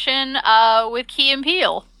animation with Key and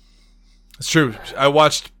Peele. It's true. I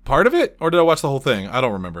watched part of it, or did I watch the whole thing? I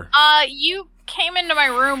don't remember. You came into my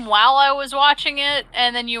room while I was watching it,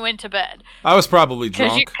 and then you went to bed. I was probably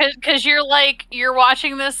drunk. Because you're like, you're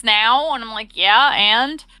watching this now? And I'm like, yeah,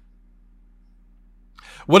 and?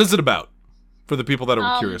 What is it about, for the people that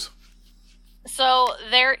are curious? So,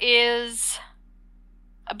 there is...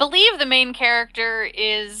 I believe the main character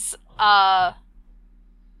is an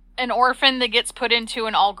orphan that gets put into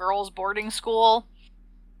an all-girls boarding school.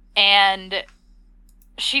 and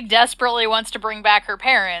she desperately wants to bring back her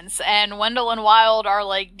parents, and Wendell and Wild are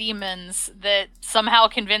like demons that somehow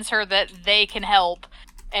convince her that they can help,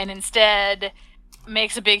 and instead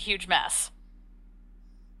makes a big, huge mess.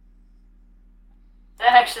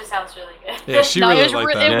 That actually sounds really good. Yeah, she really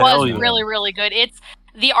liked that. It was really, really good. It's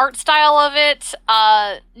the art style of it,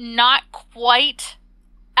 not quite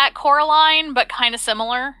at Coraline, but kind of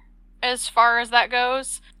similar as far as that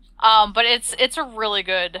goes. But it's a really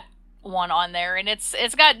good one on there, and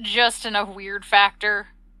it's got just enough weird factor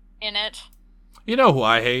in it. You know who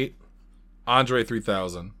I hate? Andre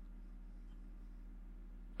 3000.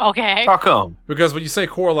 Okay. How come? Because when you say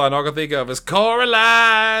Coraline, all I can think of is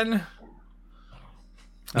Coraline.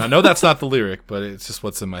 And I know that's not the lyric, but it's just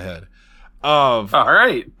what's in my head. All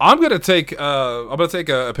right. I'm gonna take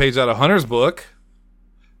a page out of Hunter's book,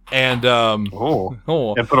 and and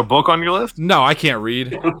put a book on your list. No, I can't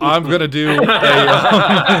read. I'm gonna do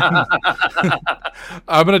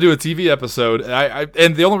I'm gonna do a TV episode.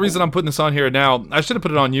 And the only reason I'm putting this on here now, I should have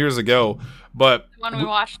put it on years ago, but The one we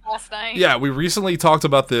watched last night. yeah, we recently talked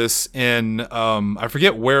about this in I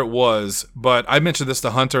forget where it was, but I mentioned this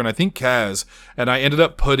to Hunter and I think Kaz, and I ended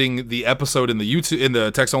up putting the episode in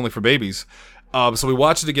the text only for babies. So we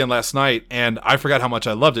watched it again last night, and I forgot how much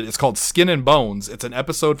I loved it. It's called Skin and Bones. It's an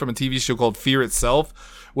episode from a TV show called Fear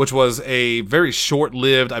Itself, which was a very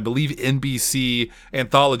short-lived, I believe, NBC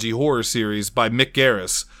anthology horror series by Mick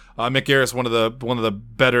Garris. Mick Garris, one of the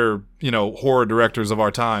better, horror directors of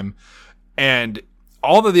our time. And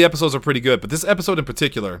all of the episodes are pretty good, but this episode in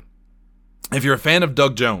particular, if you're a fan of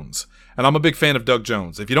Doug Jones, and I'm a big fan of Doug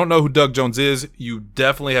Jones. If you don't know who Doug Jones is, you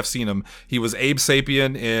definitely have seen him. He was Abe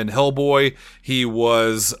Sapien in Hellboy. He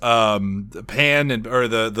was Pan or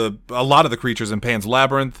a lot of the creatures in Pan's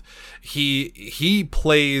Labyrinth. He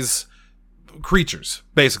plays creatures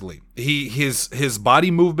basically. His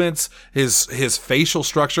body movements, his facial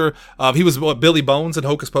structure. He was Billy Bones in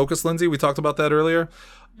Hocus Pocus. Lindsay, we talked about that earlier.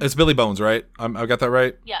 It's Billy Bones, right? I got that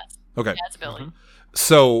right? Yes. Okay. Yeah, it's Billy. Mm-hmm.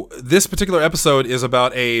 So this particular episode is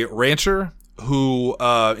about a rancher who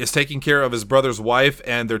is taking care of his brother's wife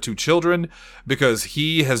and their 2 children because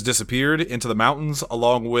he has disappeared into the mountains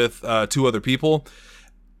along with 2 other people.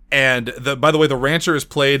 And by the way, the rancher is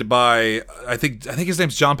played by I think his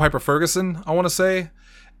name's John Piper Ferguson. I want to say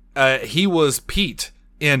he was Pete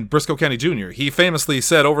in Briscoe County Jr. He famously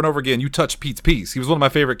said over and over again, "You touch Pete's piece." He was one of my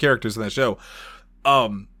favorite characters in that show.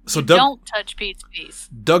 Don't touch Pete's piece.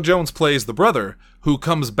 Doug Jones plays the brother who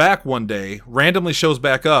comes back one day, randomly shows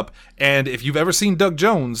back up, and if you've ever seen Doug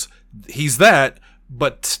Jones, he's that,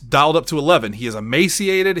 but dialed up to 11. He is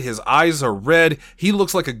emaciated, his eyes are red, he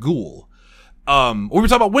looks like a ghoul. We were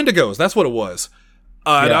talking about Wendigos, that's what it was.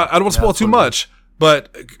 And I don't want to spoil too much,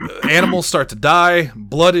 but animals start to die,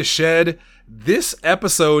 blood is shed. This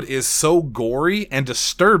episode is so gory and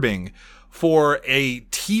disturbing for a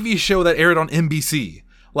TV show that aired on NBC.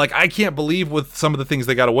 Like, I can't believe with some of the things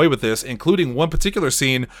they got away with this, including one particular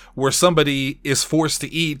scene where somebody is forced to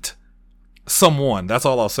eat someone. That's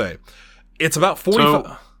all I'll say. It's about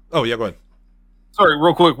 45... Oh, yeah, go ahead. Sorry,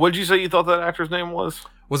 real quick. What did you say you thought that actor's name was?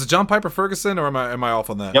 Was it John Piper Ferguson, or am I off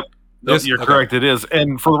on that? Yep. Nope, you're correct. It is.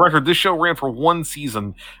 And for the record, this show ran for 1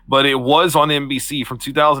 season, but it was on NBC from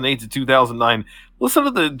 2008 to 2009. Listen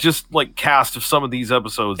to the cast of some of these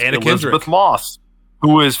episodes. Anna Elizabeth Kendrick. Moss,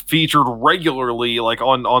 who is featured regularly,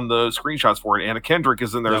 on the screenshots for it. Anna Kendrick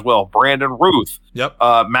is in there as well. Brandon Ruth. Yep.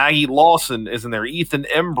 Maggie Lawson is in there. Ethan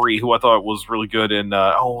Embry, who I thought was really good in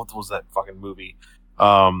what was that fucking movie?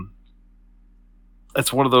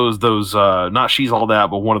 It's one of those not She's All That,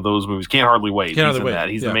 but one of those movies. Can't Hardly Wait. Can't Hardly Wait. That.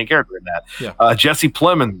 He's the main character in that. Yeah. Jesse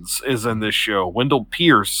Plemons is in this show. Wendell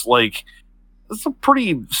Pierce. It's a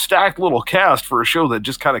pretty stacked little cast for a show that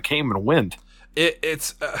just kind of came and went.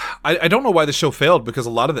 It's I don't know why the show failed, because a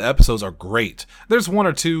lot of the episodes are great. There's 1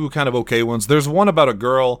 or 2 kind of okay ones. There's one about a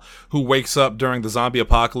girl who wakes up during the zombie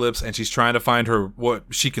apocalypse and she's trying to find what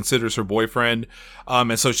she considers her boyfriend,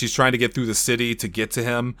 and so she's trying to get through the city to get to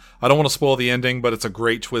him. I don't want to spoil the ending, but it's a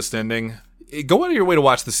great twist ending. Go out of your way to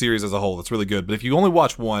watch the series as a whole. It's really good. But if you only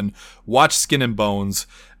watch one, watch Skin and Bones.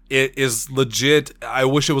 It is legit. I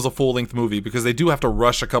wish it was a full-length movie, because they do have to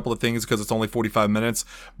rush a couple of things because it's only 45 minutes.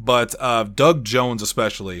 But Doug Jones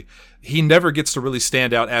especially, he never gets to really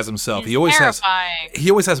stand out as himself. He always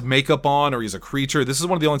has makeup on, or he's a creature. This is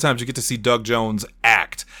one of the only times you get to see Doug Jones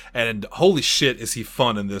act. And holy shit, is he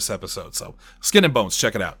fun in this episode. So, Skin and Bones,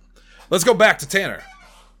 check it out. Let's go back to Tanner.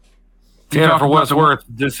 Tanner, for what it's worth,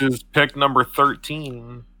 this is pick number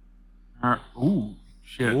 13. Ooh,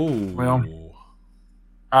 shit. Ooh.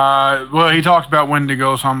 Well, he talked about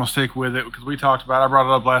Wendigo, so I'm gonna stick with it because I brought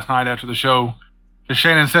it up last night after the show. As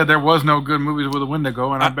Shannon said, there was no good movies with a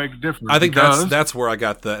Wendigo, and I beg to differ. I think that's where I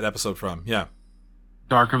got that episode from. Yeah.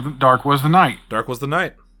 Dark Was the Night. Dark Was the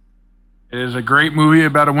Night. It is a great movie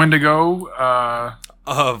about a Wendigo. A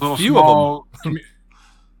few of them.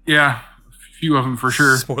 Yeah, a few of them for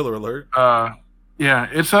sure. Spoiler alert. Yeah,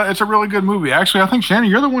 it's a really good movie. Actually, I think Shannon,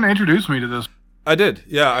 you're the one who introduced me to this. I did.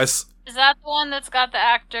 Yeah, Is that the one that's got the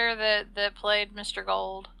actor that played Mr.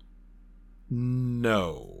 Gold?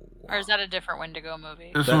 No. Or is that a different Wendigo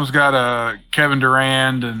movie? This one's got Kevin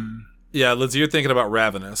Durand and... Yeah, Lindsay, you're thinking about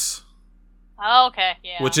Ravenous. Oh, okay,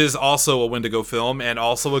 yeah. Which is also a Wendigo film, and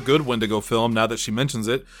also a good Wendigo film, now that she mentions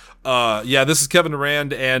it. Yeah, this is Kevin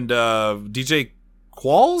Durand and DJ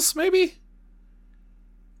Qualls, maybe?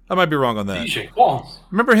 I might be wrong on that. DJ Qualls.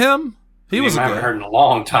 Remember him? He was I a haven't good. heard in a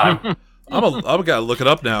long time. I'm gotta look it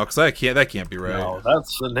up now, because that can't be right. No,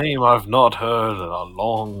 that's the name I've not heard in a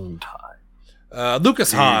long time.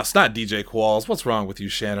 Lucas Haas, not DJ Qualls. What's wrong with you,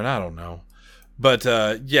 Shannon? I don't know. But,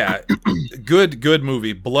 yeah, good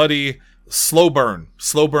movie. Bloody, slow burn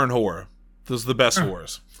horror. Those are the best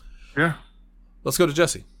horrors. Yeah. Let's go to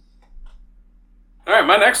Jesse. All right,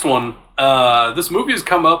 my next one. This movie has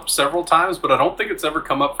come up several times, but I don't think it's ever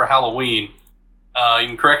come up for Halloween. You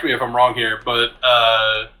can correct me if I'm wrong here, but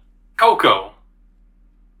Coco.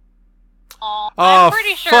 I'm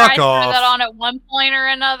pretty sure I threw off. that on at one point or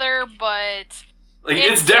another, but Like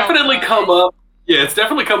it's definitely so come up. Yeah, it's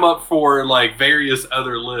definitely come up for like various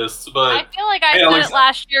other lists, but I feel like I said it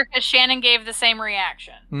last year because Shannon gave the same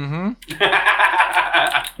reaction. Mm-hmm.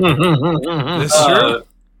 It's true.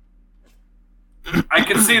 I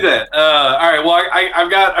can see that. All right, well,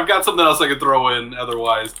 I've got something else I could throw in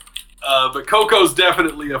otherwise. But Coco's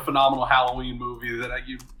definitely a phenomenal Halloween movie that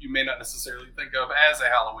you may not necessarily think of as a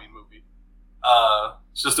Halloween movie.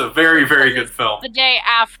 It's just a very, very good film. The day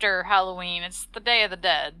after Halloween. It's the Day of the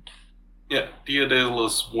Dead. Yeah, Dia de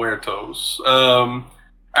los Muertos. All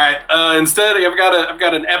right. Instead, I've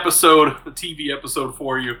got an episode, a TV episode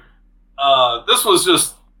for you. This was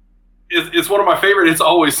just it's one of my favorite It's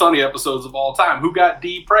Always Sunny episodes of all time. Who got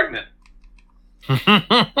Dee pregnant?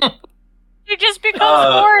 It just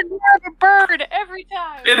becomes more and more of a bird every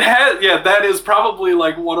time. It has, yeah. That is probably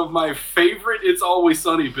like one of my favorite It's Always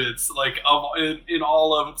Sunny bits, like in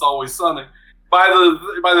all of It's Always Sunny. By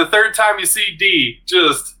the third time you see Dee,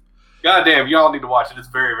 just goddamn, y'all need to watch it. It's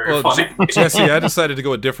very, very funny. Jesse, I decided to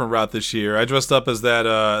go a different route this year. I dressed up as that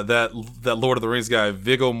Lord of the Rings guy,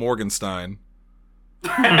 Viggo Morgenstein.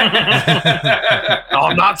 No,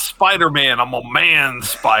 I'm not Spider-Man. I'm a man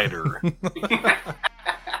spider.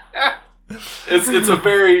 It's a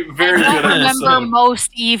very, very good episode. I remember most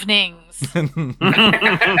evenings.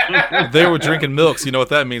 They were drinking milk, so you know what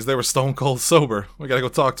that means. They were stone cold sober. We gotta go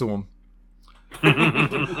talk to them.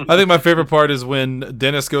 I think my favorite part is when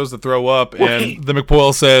Dennis goes to throw up and the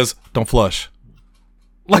McPoyle says, "Don't flush."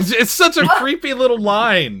 Like, it's such a creepy little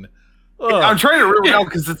line. Ugh. I'm trying to remember now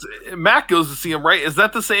because Mac goes to see him, right? Is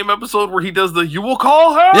that the same episode where he does the "You will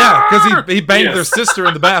call her"? Yeah, because he banged their sister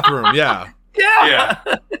in the bathroom. Yeah. Yeah.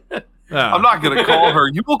 I'm not gonna call her.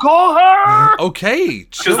 You will call her. Okay,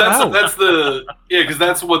 because that's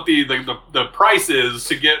what the price is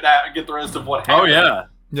to get the rest of what happened. Oh yeah.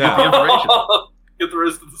 Yeah. The information. Get the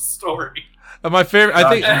rest of the story. My favorite, I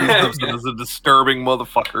think, is a disturbing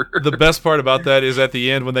motherfucker. The best part about that is at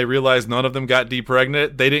the end when they realized none of them got Dee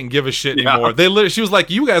pregnant, they didn't give a shit anymore. She was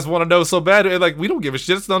like, "You guys want to know so bad?" And like, "We don't give a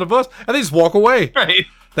shit. It's none of us," and they just walk away. Right.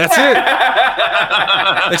 That's it.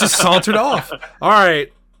 They just sauntered off. All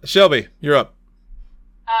right, Shelby, you're up.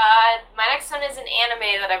 My next one is an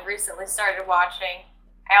anime that I've recently started watching.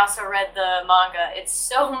 I also read the manga. It's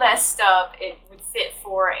so messed up. It would fit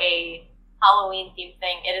for a Halloween themed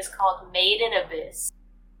thing. It is called Made in Abyss.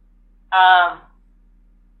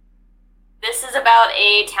 This is about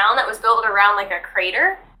a town that was built around like a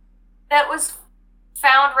crater that was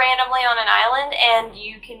found randomly on an island, and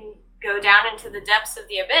you can go down into the depths of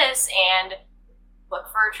the abyss and look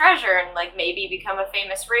for a treasure and like maybe become a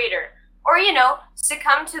famous raider. Or,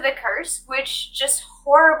 succumb to the curse, which just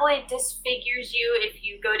horribly disfigures you if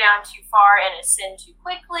you go down too far and ascend too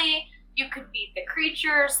quickly. You could beat the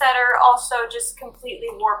creatures that are also just completely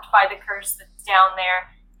warped by the curse that's down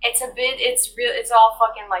there. It's all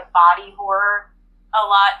fucking like body horror a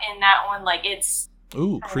lot in that one. Like it's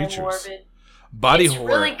creatures. Morbid. Body it's horror.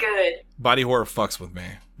 Really good. Body horror fucks with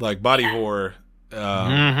me. Like body horror,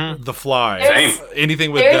 The Fly,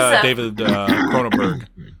 anything with David Cronenberg.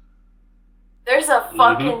 There's a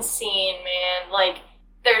fucking scene, man. Like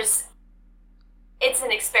it's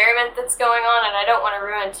an experiment that's going on, and I don't want to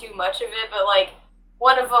ruin too much of it, but like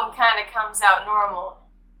one of them kind of comes out normal,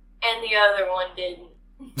 and the other one didn't.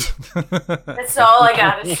 That's all I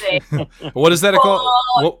gotta say. What is that called?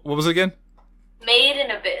 What was it again? Made in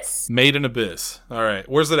Abyss. Made in Abyss. All right,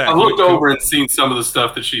 where's it at? I looked over and seen some of the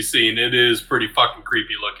stuff that she's seen. It is pretty fucking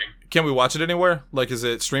creepy looking. Can we watch it anywhere? Like, is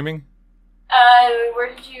it streaming?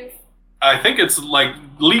 Where did you? I think it's like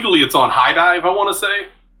legally it's on High Dive. I want to say.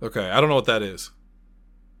 Okay, I don't know what that is.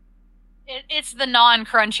 It's the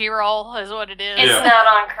non-Crunchyroll, is what it is. It's not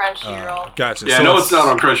on Crunchyroll. Gotcha. Yeah, So no, it's not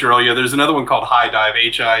on Crunchyroll. Yeah, there's another one called High Dive.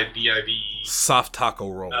 HIDIVE. Soft taco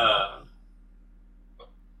roll.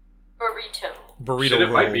 Burrito Shit, it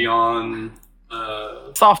roll. might be on.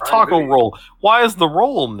 Soft Prime taco Video. roll. Why is the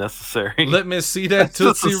roll necessary? Let me see that It's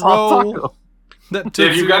just a Tootsie soft roll. taco. That If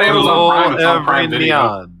Tootsie you've got roll. Amazon Prime, it's on Every Prime Video.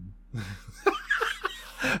 neon.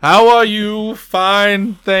 How are you?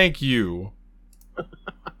 Fine, thank you.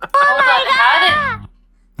 How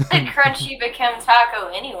did crunchy become taco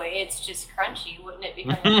anyway? It's just crunchy. Wouldn't it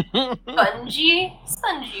become spongy?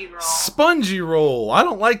 Spongy roll. Spongy roll. I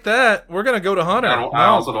don't like that. We're gonna go to Hunter. I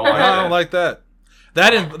also don't like I that. don't like that.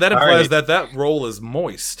 That implies right. that roll is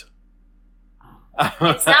moist.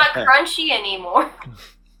 It's not crunchy anymore.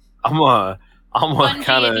 I'm gonna Spongy,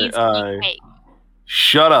 kind it needs of to be cake.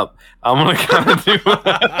 shut up. I'm gonna kind of do.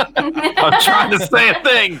 I'm trying to say a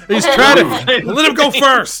thing. He's trying to let him go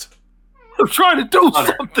first. I'm trying to do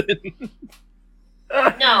Hunter. something.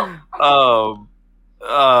 No.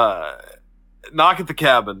 Knock at the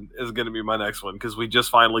Cabin is going to be my next one because we just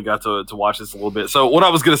finally got to watch this a little bit. So what I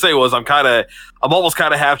was going to say was I'm almost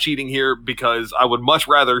kind of half cheating here because I would much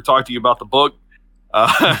rather talk to you about the book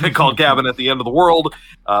called Cabin at the End of the World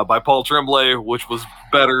by Paul Tremblay, which was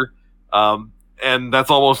better. And that's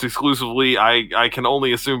almost exclusively, I can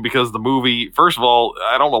only assume because the movie, first of all,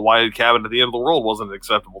 I don't know why Cabin at the End of the World wasn't an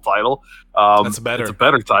acceptable title. That's better. It's a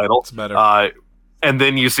better title. It's better. And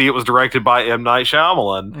then you see it was directed by M. Night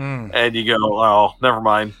Shyamalan. And you go, oh, never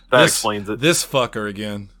mind. That explains it. This fucker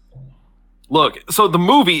again. Look, so the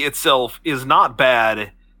movie itself is not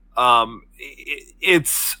bad.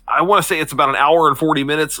 It's I want to say it's about an hour and 40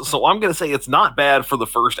 minutes. So I'm going to say it's not bad for the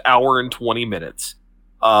first hour and 20 minutes.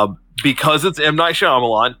 Because it's M. Night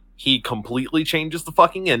Shyamalan, he completely changes the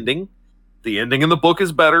fucking ending. The ending in the book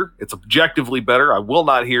is better. It's objectively better. I will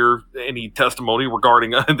not hear any testimony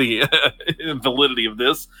regarding the validity of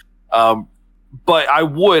this. But I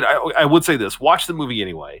would say this. Watch the movie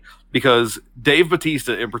anyway. Because Dave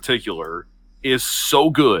Bautista in particular is so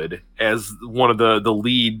good as one of the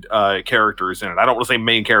lead characters in it. I don't want to say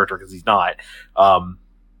main character because he's not.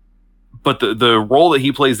 But the role that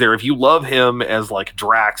he plays there, if you love him as like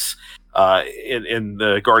Drax in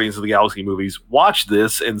the Guardians of the Galaxy movies, watch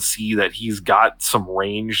this and see that he's got some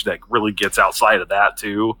range that really gets outside of that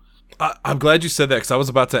too. I'm glad you said that because I was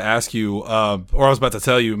about to ask you, or I was about to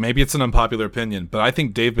tell you, maybe it's an unpopular opinion, but I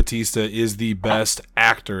think Dave Bautista is the best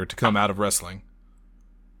actor to come out of wrestling.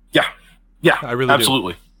 Yeah, I really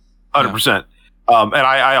absolutely, 100%. And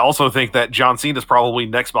I also think that John Cena is probably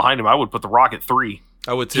next behind him. I would put The Rock at 3.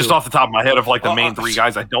 I would too. Just off the top of my head of like the main 3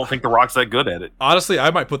 guys, I don't think The Rock's that good at it. Honestly, I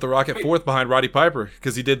might put The Rock at 4th behind Roddy Piper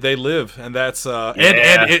because he did They Live, and that's and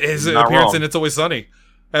his not appearance wrong. in It's Always Sunny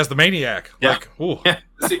as the Maniac. Yeah. Like, ooh. Yeah.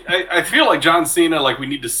 See, I feel like John Cena, like we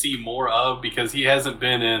need to see more of because he hasn't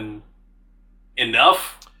been in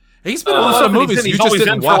enough. He's been in a lot of movies. You He's just always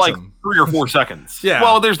didn't in for watch like him. 3 or 4 seconds. Yeah.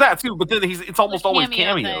 Well, there's that too, but then it's almost always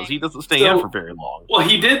cameo cameos. thing. He doesn't stay So- in for very long. Well,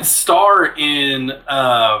 he did star in what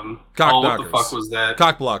the Knockers. fuck was that?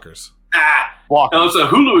 Cock blockers. Walker. No, it's a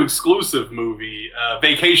Hulu exclusive movie,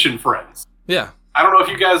 Vacation Friends. Yeah. I don't know if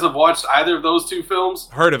you guys have watched either of those 2 films.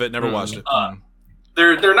 Heard of it, never watched it.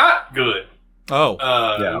 They're not good.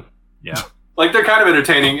 Oh. Yeah. Like they're kind of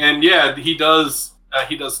entertaining, and yeah, he does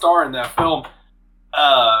star in that film.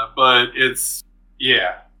 But it's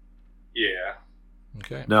yeah.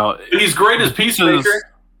 Okay. No, And he's great as Peacemaker.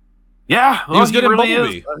 yeah, He was good in really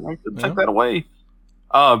Bumblebee. is. I could Yeah. take that away.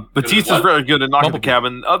 Batista's what? very good at Knock at the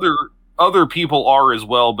Bumblebee. Cabin. Other people are as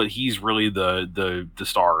well, but he's really the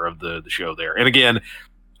star of the show there. And again,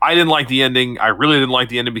 I didn't like the ending. I really didn't like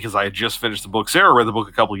the ending because I had just finished the book. Sarah read the book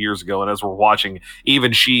a couple of years ago, and as we're watching,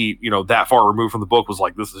 even she, that far removed from the book, was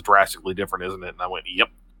like, "This is drastically different, isn't it?" And I went, "Yep."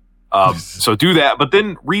 So do that, but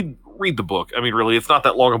then read the book. I mean, really, it's not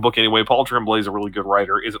that long a book anyway. Paul Tremblay is a really good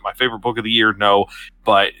writer. Is it my favorite book of the year? No,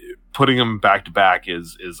 but putting them back to back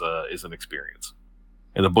is an experience,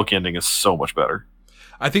 and the book ending is so much better.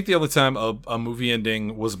 I think the only time a movie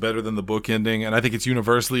ending was better than the book ending, and I think it's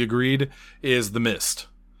universally agreed, is The Mist.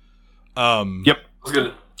 Yep.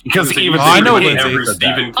 Because even I know every Lindsay.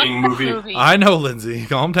 Stephen King movie. I know, Lindsay.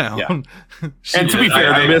 Calm down. Yeah. She- And to be Yeah,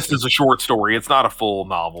 fair, I- The Mist is a short story. It's not a full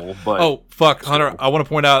novel, but oh, fuck, Hunter, I want to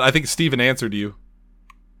point out, I think Steven answered you.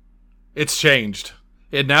 It's changed.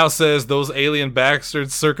 It now says those alien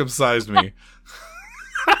bastards circumcised me.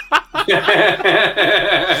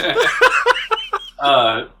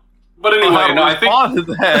 But anyway, no, I think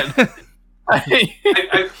that.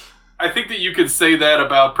 I think that you could say that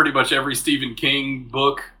about pretty much every Stephen King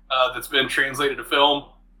book that's been translated to film.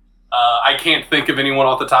 I can't think of anyone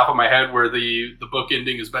off the top of my head where the book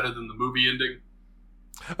ending is better than the movie ending.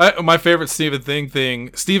 My favorite Stephen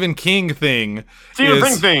King thing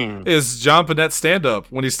is John Panette's stand-up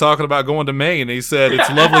when he's talking about going to Maine. He said it's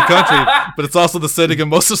a lovely country, but it's also the setting of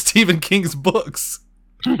most of Stephen King's books.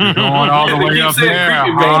 Going all the way up there.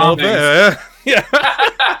 Going all there. Yeah.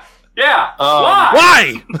 Yeah.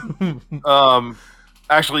 Why?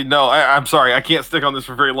 Actually, no. I'm sorry. I can't stick on this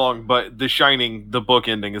for very long. But The Shining, the book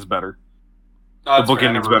ending is better. The book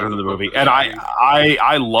ending's better than the movie, and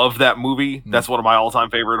I love that movie. That's one of my all-time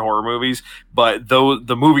favorite horror movies. But though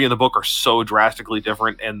the movie and the book are so drastically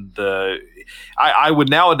different, and I would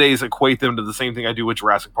nowadays equate them to the same thing I do with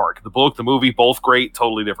Jurassic Park. The book, the movie, both great,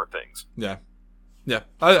 totally different things. Yeah.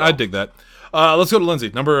 I dig that. Let's go to Lindsay.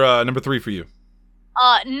 Number 3 for you.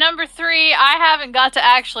 Number 3, I haven't got to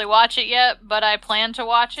actually watch it yet, but I plan to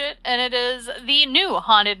watch it, and it is the new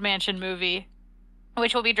Haunted Mansion movie,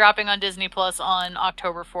 which will be dropping on Disney Plus on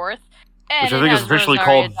October 4th. And which I think is officially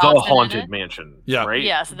called The Haunted Mansion. Yeah. Right?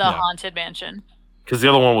 Yes, The Haunted Mansion. Because the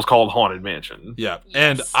other one was called Haunted Mansion. Yeah. Yes.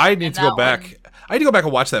 And I need to go back. I need to go back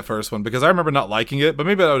and watch that first one because I remember not liking it, but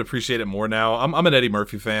maybe I would appreciate it more now. I'm an Eddie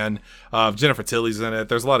Murphy fan. Jennifer Tilly's in it.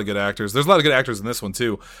 There's a lot of good actors. There's a lot of good actors in this one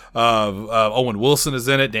too. Owen Wilson is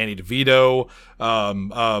in it. Danny DeVito.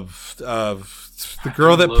 The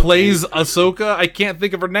girl that plays Ahsoka. I can't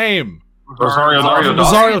think of her name.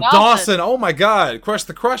 Rosario Dawson. Oh my God. Crush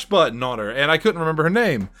the crush button on her. And I couldn't remember her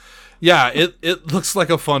name. Yeah, it looks like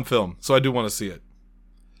a fun film. So I do want to see it.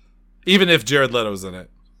 Even if Jared Leto's in it.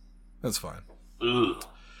 That's fine. Ugh.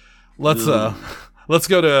 Let's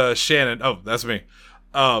go to Shannon. Oh, that's me.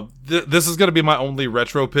 This is going to be my only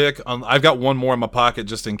retro pick. I've got one more in my pocket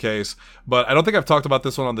just in case, but I don't think I've talked about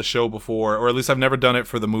this one on the show before, or at least I've never done it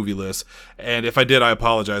for the movie list. And if I did, I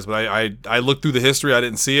apologize. But I looked through the history. I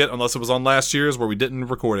didn't see it unless it was on last year's where we didn't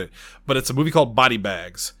record it. But it's a movie called Body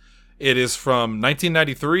Bags. It is from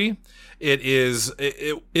 1993.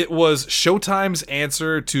 It was Showtime's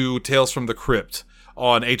answer to Tales from the Crypt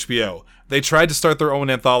on HBO. They tried to start their own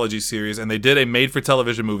anthology series, and they did a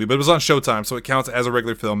made-for-television movie, but it was on Showtime, so it counts as a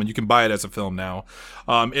regular film, and you can buy it as a film now.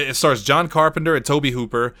 It stars John Carpenter and Tobe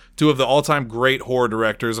Hooper, two of the all-time great horror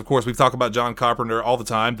directors. Of course, we've talked about John Carpenter all the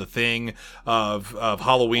time, The Thing, of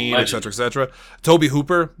Halloween, etc., etc. Tobe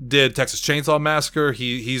Hooper did Texas Chainsaw Massacre.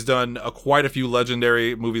 He's done quite a few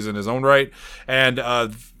legendary movies in his own right, and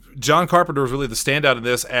John Carpenter was really the standout in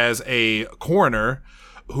this as a coroner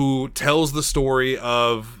who tells the story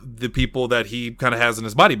of the people that he kind of has in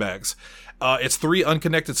his body bags. It's 3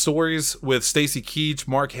 unconnected stories with Stacy Keach,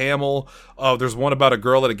 Mark Hamill. There's one about a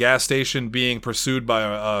girl at a gas station being pursued by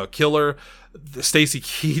a killer. Stacy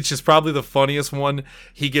Keach is probably the funniest one.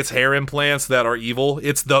 He gets hair implants that are evil.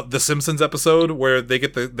 It's the Simpsons episode where they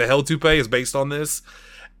get the hell toupee is based on this.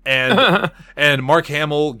 And Mark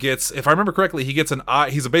Hamill gets, if I remember correctly, he gets an eye.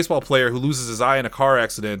 He's a baseball player who loses his eye in a car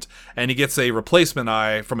accident, and he gets a replacement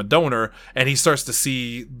eye from a donor, and he starts to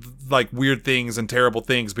see like weird things and terrible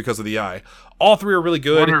things because of the eye. All 3 are really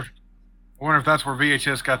good. I wonder if that's where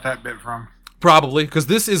VHS got that bit from. Probably, because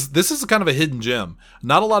this is kind of a hidden gem.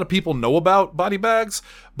 Not a lot of people know about Body Bags,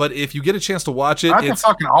 but if you get a chance to watch it, it's a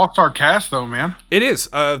fucking all-star cast, though, man. It is.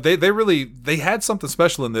 They had something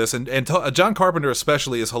special in this, and John Carpenter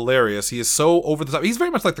especially is hilarious. He is so over the top. He's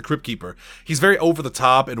very much like the Crypt Keeper. He's very over the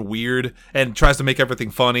top and weird, and tries to make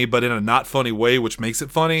everything funny, but in a not funny way, which makes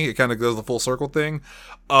it funny. It kind of does the full circle thing.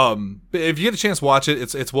 If you get a chance to watch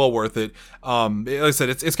it, it's well worth it. Like I said,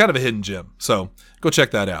 it's kind of a hidden gem. So go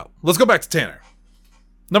check that out. Let's go back to Tanner.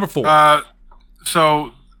 Number 4.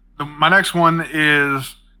 My next one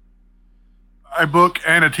is a book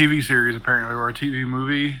and a TV series, apparently, or a TV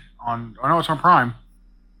movie on. I know it's on Prime.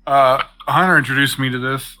 Hunter introduced me to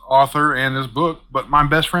this author and this book, but My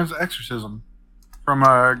Best Friend's Exorcism from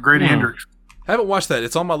Grady Hendrix. I haven't watched that.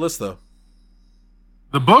 It's on my list though.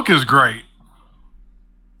 The book is great.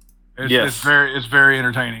 It's very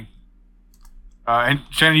entertaining. And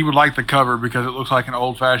Shannon, you would like the cover because it looks like an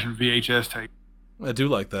old-fashioned VHS tape. I do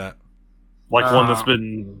like that. Like one that's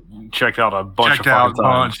been checked out a bunch of fucking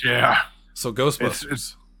times. Yeah. So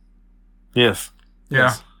Ghostbusters. Yes.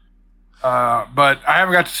 Yeah. But I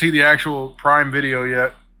haven't got to see the actual Prime video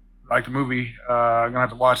yet, like the movie. I'm gonna have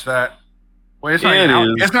to watch that. Wait, it's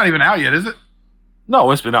not even out yet, is it?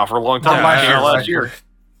 No, it's been out for a long time. Last year.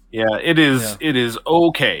 Yeah, it is. Yeah. It is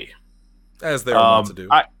okay. As they are wont to do.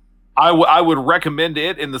 I would recommend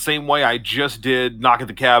it in the same way I just did Knock at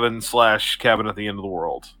the Cabin / Cabin at the End of the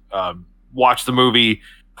World. Watch the movie,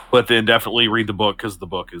 but then definitely read the book because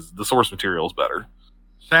the source material is better.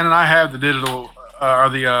 Shannon, I have the digital or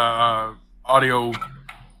the audio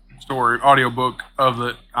book of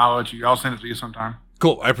it. I'll send it to you sometime.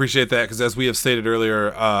 Cool. I appreciate that because as we have stated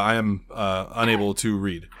earlier, I am unable to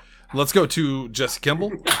read. Let's go to Jesse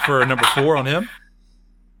Kimball for number 4 on him.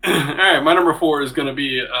 All right, my number 4 is going to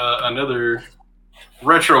be another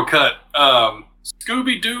retro cut.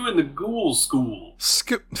 Scooby-Doo and the Ghoul School. Jesus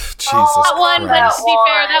That one, but Christ. to be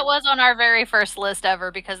fair, that was on our very first list ever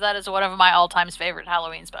because that is one of my all-time favorite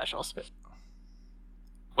Halloween specials.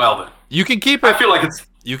 Well then, You can keep I it. feel like it's.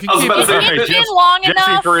 You can I was keep about to it. say, It's been long Jesse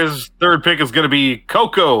enough. for his third pick is going to be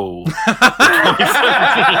Coco.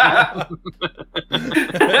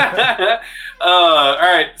 All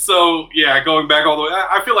right, so yeah, going back all the way,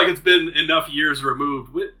 I feel like it's been enough years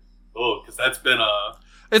removed. Because that's been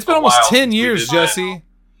It's been a almost while 10 since we years, did that. Jesse.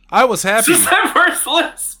 I was happy. since that first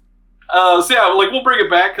list. So yeah, like we'll bring it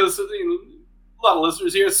back because a lot of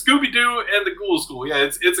listeners here. Scooby Doo and the Ghoul School. Yeah,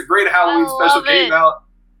 it's a great Halloween I special. love it.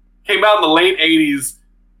 Came out in the late '80s,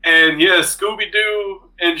 and yeah, Scooby Doo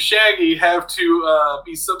and Shaggy have to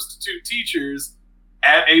be substitute teachers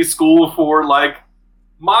at a school for like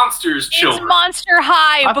monsters It's children. Monster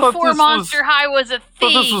High I thought before this Monster High was a I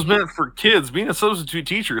thought this was thing. meant for kids. Being a substitute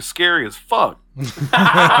teacher is scary as fuck. Like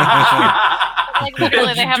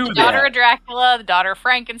literally, they You have do the daughter that. of Dracula, the daughter of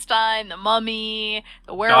Frankenstein, the mummy,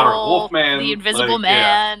 the Daughter of werewolf, Wolfman, the Invisible like,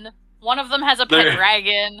 yeah. Man. One of them has a pet There-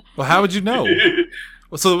 dragon. Well, how would you know?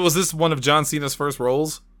 So was this one of John Cena's first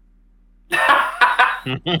roles?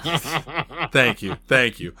 Thank you.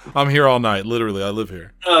 I'm here all night. Literally, I live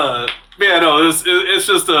here. Yeah, no, it's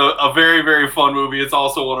just a very, very fun movie. It's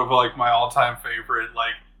also one of like my all-time favorite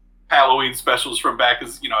like Halloween specials from back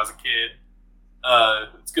as a kid.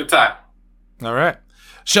 It's a good time. All right.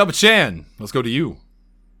 Shelby Chan, let's go to you.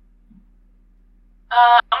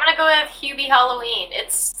 I'm gonna go with Hubie Halloween.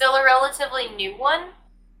 It's still a relatively new one,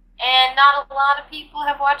 and not a lot of people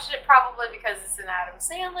have watched it, probably because it's an Adam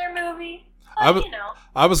Sandler movie. But,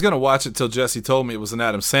 I was going to watch it till Jesse told me it was an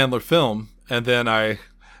Adam Sandler film, and then I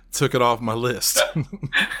took it off my list.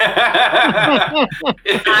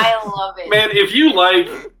 I love it. Man, if you like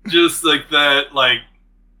just like that, like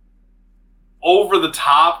over the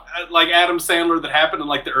top, like Adam Sandler that happened in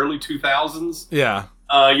like the early 2000s, Yeah.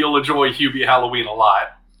 you'll enjoy Hubie Halloween a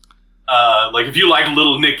lot. Like if you like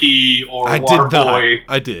Little Nicky or I did not. Waterboy,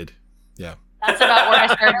 I did. That's about where I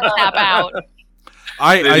started to tap out.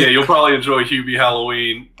 then, yeah, you'll probably enjoy Hubie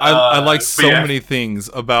Halloween. I like but so yeah. many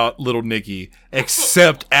things about Little Nicky,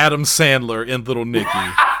 except Adam Sandler in Little Nicky.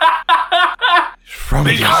 From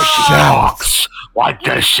the south, like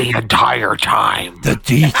this the entire time. the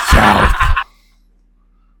deep south.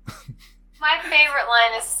 My favorite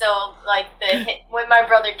line is still like the hit when my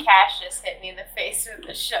brother Cassius hit me in the face with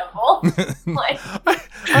the shovel. Like,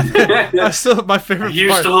 That's still my favorite He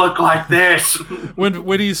used part. to look like this.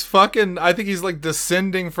 When he's fucking, I think he's like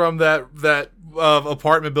descending from that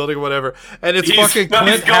apartment building or whatever, and it's fucking no,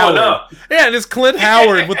 Clint he's going Howard. up. Yeah, and it's Clint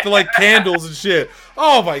Howard with the like candles and shit.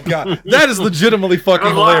 Oh my god, that is legitimately fucking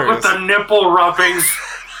Good luck with hilarious. the nipple rubbings.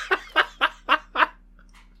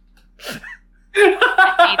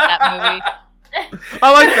 I hate that movie.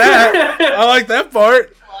 I like that. I like that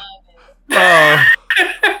part. That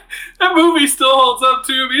movie still holds up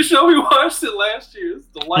too. Me and Shelby watched it last year. It's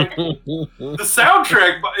delightful. The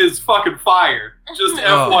soundtrack is fucking fire. Just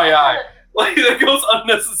FYI. Like, that goes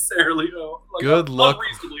unnecessarily, Good luck.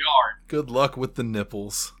 unreasonably hard. Good luck with the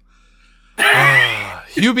nipples.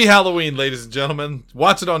 Hubie Halloween, ladies and gentlemen.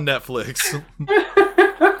 Watch it on Netflix. it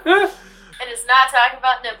is not talking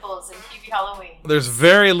about nipples in Hubie Halloween. There's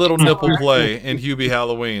very little nipple play in Hubie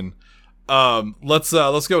Halloween. Let's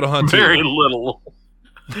go to Hunt. Very little.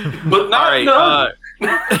 But not All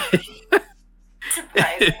none.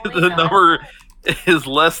 Surprisingly The not. number is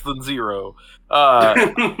less than 0.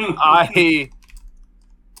 I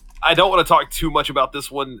don't want to talk too much about this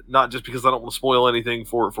one, not just because I don't want to spoil anything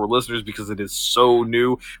for listeners because it is so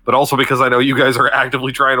new, but also because I know you guys are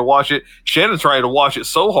actively trying to watch it. Shannon's trying to watch it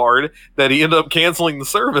so hard that he ended up canceling the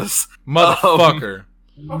service. Motherfucker.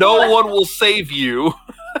 No one will save you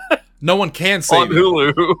No one can on save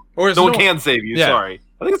you. Hulu. Or is No one can save you, Yeah. sorry.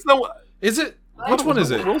 I think it's no one. Is it? Which one is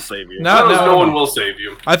No it? one will save you. No one will save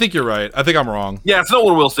you. I think you're right. I think I'm wrong. Yeah, it's no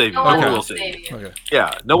one will save you. No No one one Okay. will save you. you. Okay.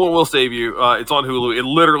 Yeah, no one will save you. It's on Hulu. It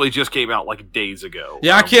literally just came out like days ago.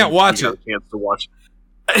 Yeah, I can't we watch got it. a chance to watch.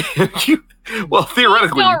 Well,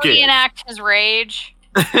 theoretically, you Don't can. reenact his rage.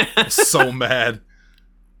 So mad.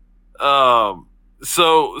 So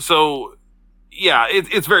yeah,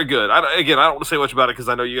 it's very good. I don't want to say much about it because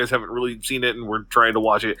I know you guys haven't really seen it and we're trying to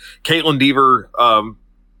watch it. Caitlin Deaver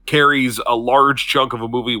carries a large chunk of a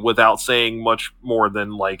movie without saying much more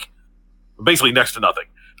than like basically next to nothing.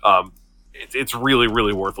 It's really,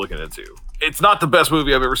 really worth looking into. It's not the best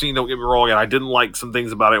movie I've ever seen, don't get me wrong, and I didn't like some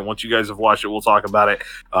things about it. Once you guys have watched it, we'll talk about it.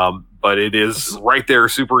 But it is right there,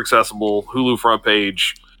 super accessible, Hulu front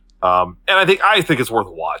page. And I think it's worth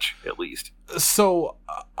a watch, at least. So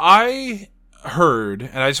I heard,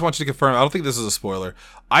 and I just want you to confirm, I don't think this is a spoiler.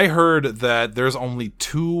 I heard that there's only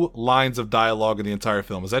 2 lines of dialogue in the entire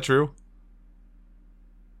film. Is that true?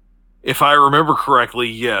 If I remember correctly,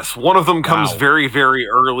 yes. One of them comes very, very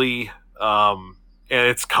early, and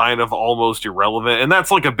it's kind of almost irrelevant. And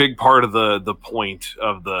that's like a big part of the point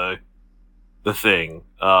of the thing.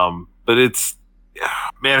 But it's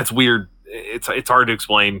weird. It's hard to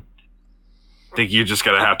explain. I think you're just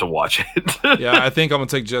gonna have to watch it. Yeah, I think I'm gonna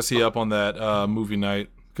take Jesse up on that movie night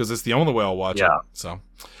because it's the only way I'll watch it. So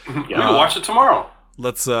yeah, we'll watch it tomorrow.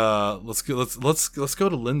 Let's go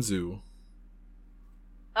to Linzu.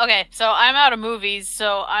 Okay, so I'm out of movies,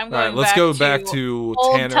 so I'm going let's go back to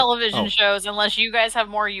old Tanner. television shows, unless you guys have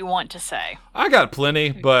more you want to say. I got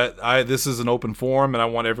plenty, but this is an open forum, and I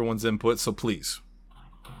want everyone's input, so please.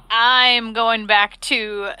 I'm going back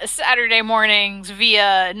to Saturday mornings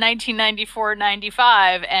via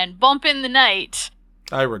 1994-95 and Bump in the Night,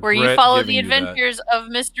 I regret where you follow giving the you adventures of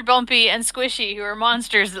Mr. Bumpy and Squishy, who are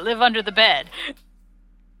monsters that live under the bed.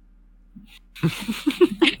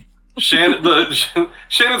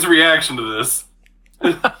 Shannon's reaction to this.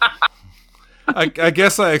 I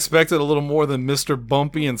guess I expected a little more than Mr.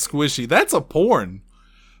 Bumpy and Squishy. That's a porn.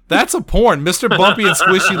 Mr. Bumpy and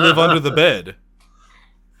Squishy live under the bed.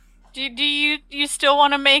 Do you still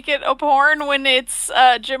want to make it a porn when it's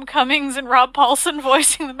Jim Cummings and Rob Paulson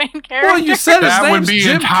voicing the main character? Well, you said his name's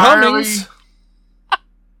Jim Cummings.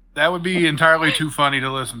 That would be entirely too funny to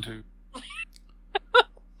listen to.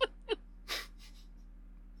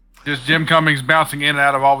 Just Jim Cummings bouncing in and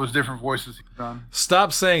out of all those different voices he's done.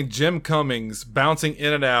 Stop saying Jim Cummings bouncing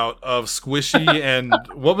in and out of Squishy and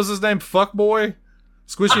what was his name? Fuckboy?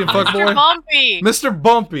 Squishy and Fuckboy? Mr. Bumpy. Mr.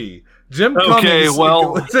 Bumpy. Jim Cummings. Okay,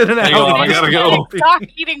 well, in and out. hang on, I gotta go.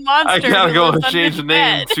 Eating monster. I gotta go and change the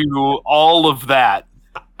name to all of that.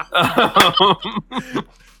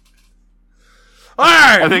 All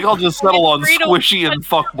right. I think I'll just settle on Squishy and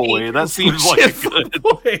Fuckboy. That seems like a good.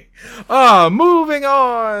 Moving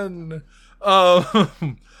on.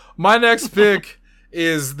 My next pick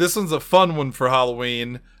is, this one's a fun one for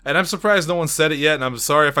Halloween, and I'm surprised no one said it yet, and I'm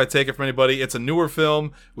sorry if I take it from anybody. It's a newer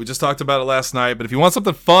film. We just talked about it last night, but if you want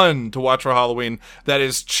something fun to watch for Halloween that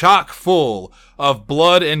is chock full of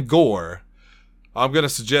blood and gore, I'm going to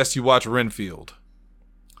suggest you watch Renfield.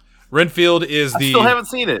 Renfield is I still haven't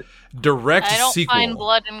seen it. Direct I don't sequel. find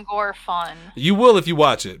blood and gore fun. You will if you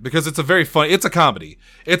watch it, because it's a very fun. It's a comedy.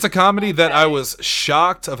 It's a comedy that I was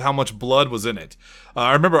shocked of how much blood was in it.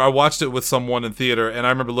 I remember I watched it with someone in theater, and I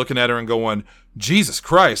remember looking at her and going, "Jesus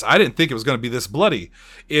Christ! I didn't think it was going to be this bloody."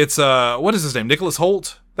 It's what is his name? Nicholas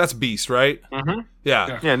Hoult. That's Beast, right? Mm-hmm.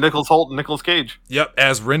 Yeah. Nicholas Hoult and Nicolas Cage. Yep,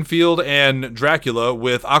 as Renfield and Dracula,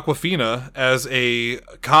 with Awkwafina as a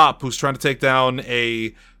cop who's trying to take down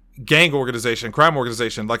a gang organization, crime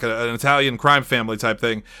organization, like an Italian crime family type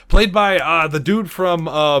thing, played by the dude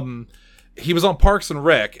from he was on Parks and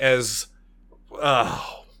Rec as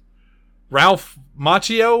Ralph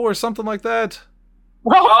Macchio or something like that.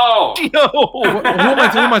 Oh, who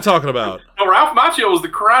am I talking about? No, Ralph Macchio was the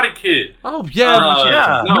Karate Kid. Oh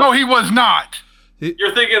yeah, No, he was not.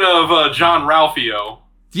 You're thinking of John Ralphio.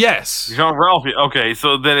 Yes, John Ralphio. Okay,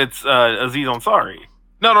 so then it's Aziz Ansari.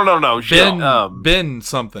 No. Ben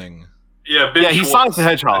something. Yeah, Ben Schwartz, he's Sonic the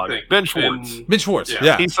Hedgehog. Ben Schwartz. Ben Schwartz,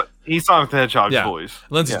 yeah. He's Sonic the Hedgehog's voice.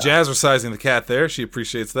 Lindsay jazzercising the cat there. She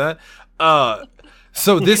appreciates that.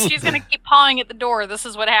 So this she's gonna keep pawing at the door. This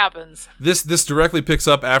is what happens. This directly picks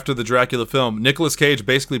up after the Dracula film. Nicolas Cage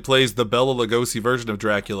basically plays the Bela Lugosi version of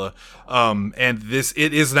Dracula, and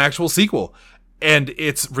it is an actual sequel, and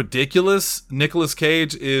it's ridiculous. Nicolas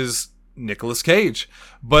Cage is Nicolas Cage,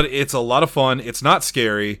 but it's a lot of fun. It's not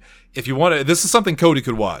scary. If you want to, this is something Cody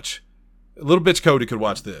could watch. Little bitch Cody could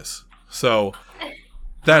watch this. So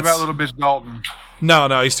that's what about little bitch Dalton.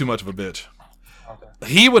 No, he's too much of a bitch. Okay.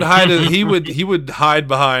 He would hide. He would hide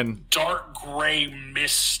behind dark gray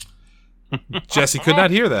mist. Jesse could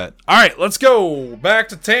not hear that. All right, let's go back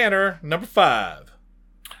to Tanner, number 5.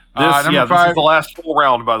 This is the last full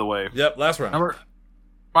round, by the way. Yep, last round.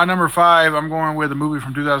 My number 5, I'm going with a movie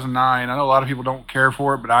from 2009. I know a lot of people don't care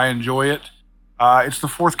for it, but I enjoy it. It's The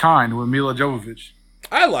Fourth Kind with Mila Jovovich.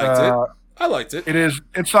 I liked it.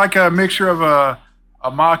 It's like a mixture of a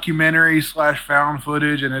mockumentary / found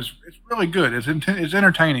footage, and it's really good. It's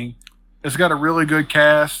entertaining. It's got a really good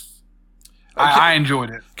cast. I enjoyed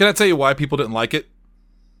it. Can I tell you why people didn't like it?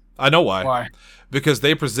 I know why. Why? Because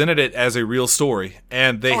they presented it as a real story,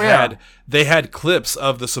 and they had clips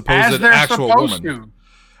of the supposed as they're actual supposed woman. to.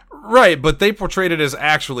 Right, but they portrayed it as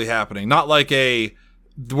actually happening, not like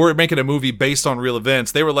we're making a movie based on real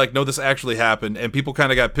events. They were like, no, this actually happened, and people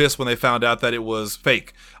kind of got pissed when they found out that it was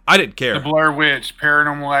fake. I didn't care. The Blair Witch,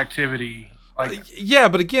 Paranormal Activity. Yeah,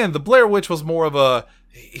 but again, the Blair Witch was more of a,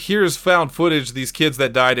 here's found footage, these kids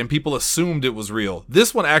that died, and people assumed it was real.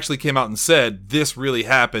 This one actually came out and said, this really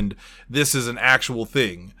happened. This is an actual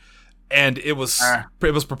thing. And it was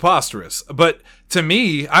preposterous. But to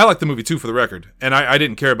me, I like the movie too, for the record. And I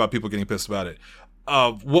didn't care about people getting pissed about it.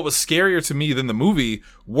 What was scarier to me than the movie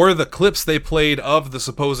were the clips they played of the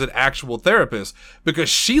supposed actual therapist. Because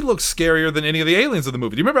she looked scarier than any of the aliens in the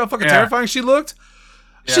movie. Do you remember how fucking terrifying she looked?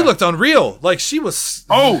 Yeah. She looked unreal. Like, she was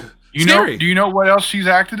scary. Do you know what else she's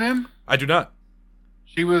acted in? I do not.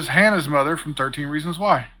 She was Hannah's mother from 13 Reasons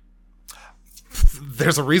Why.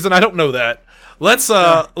 There's a reason I don't know that. Let's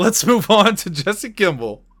move on to Jesse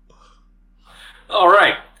Kimball. All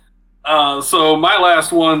right. So my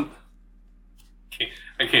last one,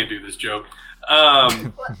 I can't do this joke.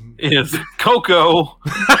 Is Coco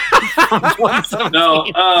from 2017.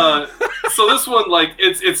 No. So this one, like,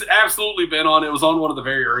 it's absolutely been on. It was on one of the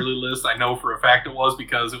very early lists. I know for a fact it was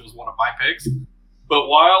because it was one of my picks. But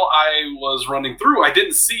while I was running through, I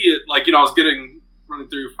didn't see it. Like, I was running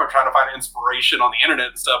through trying to find inspiration on the internet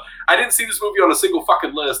and stuff. I didn't see this movie on a single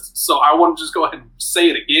fucking list, so I want to just go ahead and say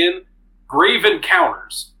it again. Grave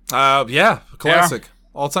Encounters. Classic.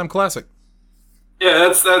 All-time classic.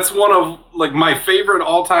 Yeah, that's one of like my favorite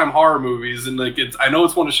all-time horror movies, and like I know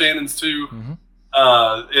it's one of Shannon's too. Mm-hmm.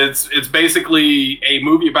 It's basically a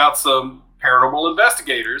movie about some paranormal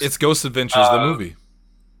investigators. It's Ghost Adventures, the movie.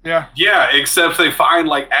 Yeah, except they find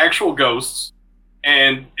like actual ghosts,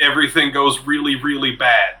 and everything goes really, really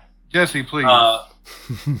bad. Jesse, please.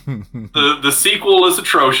 The sequel is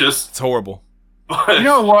atrocious. It's horrible. But, you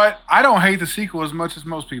know what? I don't hate the sequel as much as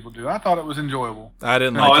most people do. I thought it was enjoyable. I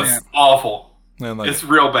didn't like it. It's awful. It's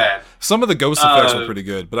real bad. Some of the ghost effects were pretty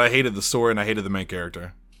good, but I hated the story and I hated the main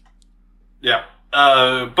character. Yeah.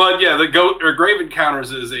 But yeah, the Grave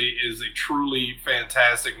Encounters is a truly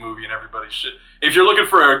fantastic movie, and everybody should. If you're looking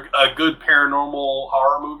for a good paranormal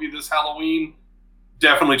horror movie this Halloween,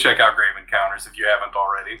 definitely check out Grave Encounters if you haven't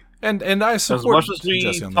already. And I support as much as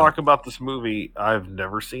we talk about this movie, I've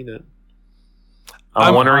never seen it.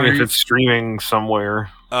 I'm wondering if it's streaming somewhere.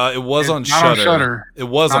 It was on Shudder. It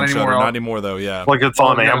was on Shudder, not anymore though. Yeah, like it's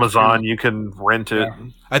on Amazon. You can rent it. Yeah.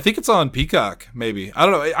 I think it's on Peacock. Maybe, I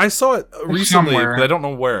don't know. I saw it recently, but I don't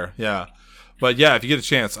know where. Yeah, but yeah, if you get a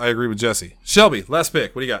chance, I agree with Jesse. Shelby, last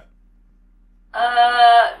pick. What do you got?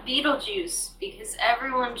 Beetlejuice, because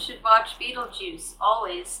everyone should watch Beetlejuice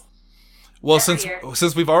always. Well,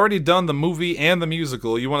 since we've already done the movie and the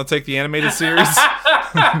musical, you want to take the animated series?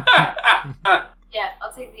 Yeah,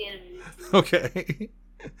 I'll take the animated series. Okay.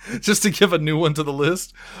 Just to give a new one to the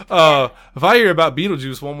list. If I hear about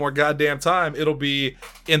Beetlejuice one more goddamn time, it'll be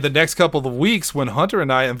in the next couple of weeks when Hunter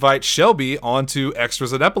and I invite Shelby onto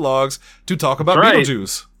Extras and Epilogues to talk about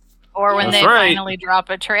Beetlejuice. Or when they finally drop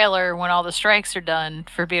a trailer when all the strikes are done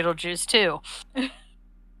for Beetlejuice 2.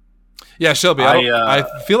 Yeah, Shelby, I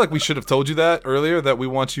feel like we should have told you that earlier, that we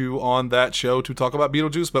want you on that show to talk about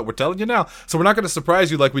Beetlejuice, but we're telling you now. So we're not going to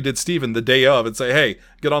surprise you like we did Steven the day of and say, hey,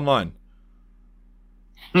 get online.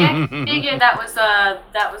 Yeah, I figured that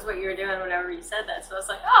was what you were doing whenever you said that, so I was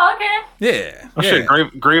like, oh, okay. Yeah. Oh, shit,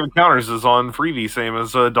 Grave Encounters is on Freevee, same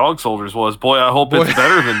as Dog Soldiers was. Boy, I hope it's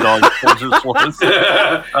better than Dog Soldiers was.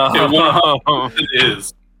 It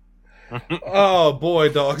is. Oh boy,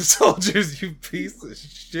 Dog Soldiers, you piece of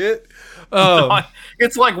shit.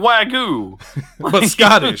 It's like Wagyu, but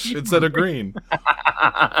Scottish instead of green.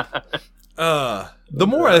 The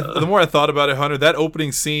more I thought about it, Hunter, that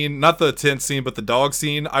opening scene, not the tent scene, but the dog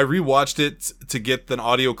scene, I rewatched it to get an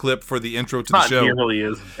audio clip for the intro to the show. It's not nearly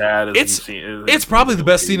as bad as you've seen. It's probably the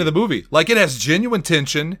best scene of the movie. Like, it has genuine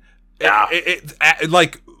tension. Yeah. It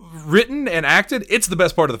like written and acted, it's the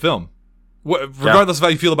best part of the film. Regardless of how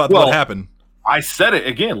you feel about what happened. I said it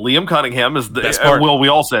again. Liam Cunningham is the best part. Well, we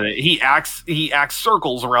all said it. He acts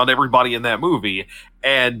circles around everybody in that movie,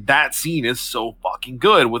 and that scene is so fucking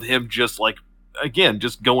good with him just like, again,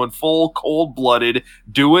 just going full cold-blooded,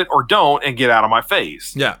 do it or don't, and get out of my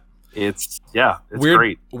face. Yeah. It's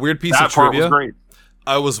great. Weird piece of trivia. Was great.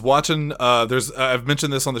 I was watching. I've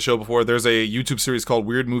mentioned this on the show before. There's a YouTube series called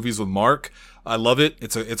Weird Movies with Mark. I love it.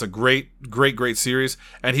 It's a great series.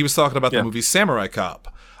 And he was talking about the movie Samurai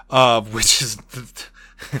Cop, which is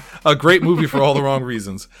a great movie for all the wrong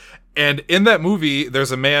reasons. And in that movie,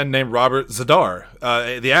 there's a man named Robert Zadar,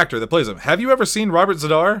 the actor that plays him. Have you ever seen Robert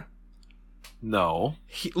Zadar? No.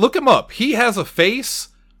 Look him up. He has a face.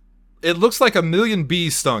 It looks like a million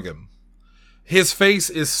bees stung him. His face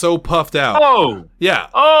is so puffed out. Oh. Yeah.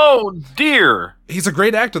 Oh, dear. He's a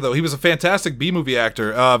great actor, though. He was a fantastic B-movie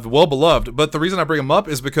actor, well-beloved. But the reason I bring him up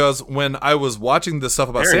is because when I was watching this stuff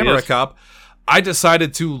about Samurai Cop, I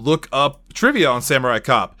decided to look up trivia on Samurai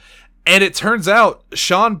Cop. And it turns out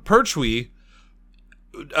Sean Pertwee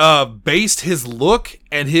based his look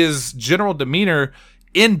and his general demeanor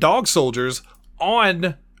in Dog Soldiers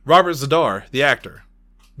on Robert Zadar, the actor.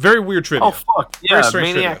 Very weird trivia. Oh, fuck. Yeah, Maniac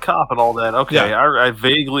trivia. Cop and all that. Okay, Yeah. I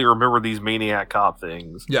vaguely remember these Maniac Cop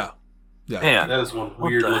things. Yeah. Man, That is one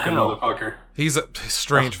weird looking motherfucker. He's a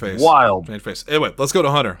strange face. Wild. Strange face. Anyway, let's go to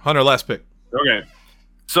Hunter. Hunter, last pick. Okay.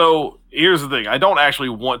 So here's the thing. I don't actually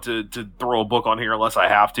want to throw a book on here unless I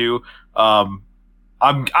have to. I'm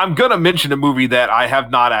gonna mention a movie that I have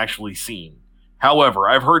not actually seen. However,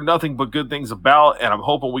 I've heard nothing but good things about, and I'm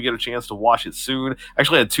hoping we get a chance to watch it soon.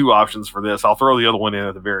 Actually, I had two options for this. I'll throw the other one in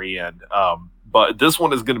at the very end. But this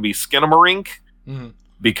one is going to be Skinamarink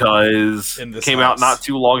because it came out not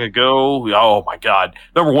too long ago. Oh my god!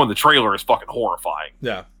 Number one, the trailer is fucking horrifying.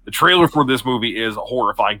 Yeah. The trailer for this movie is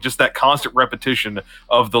horrifying. Just that constant repetition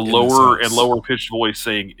of the lower and lower pitched voice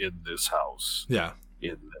saying, "In this house." Yeah.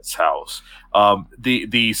 In this house.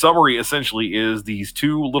 The summary essentially is these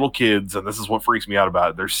two little kids, and this is what freaks me out about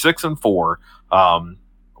it. They're 6 and 4,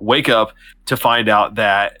 wake up to find out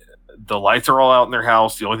that the lights are all out in their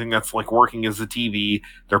house. The only thing that's like working is the TV.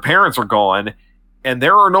 Their parents are gone, and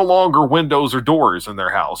there are no longer windows or doors in their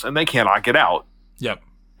house, and they cannot get out. Yep.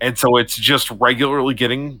 And so it's just regularly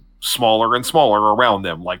getting smaller and smaller around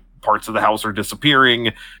them. Like parts of the house are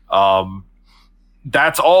disappearing.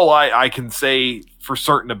 That's all I can say for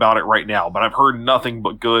certain about it right now, but I've heard nothing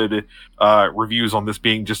but good reviews on this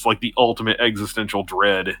being just like the ultimate existential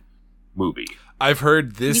dread movie. I've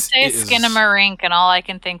heard this. You say Skinamarink, and all I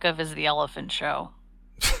can think of is the Elephant Show.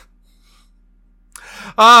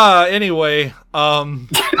 Anyway,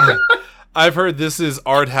 I've heard this is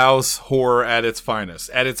art house horror at its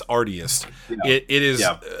finest, at its artiest. Yeah. It is.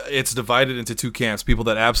 Yeah. It's divided into two camps: people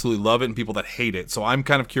that absolutely love it and people that hate it. So I'm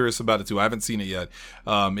kind of curious about it too. I haven't seen it yet.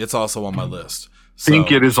 It's also on my list. I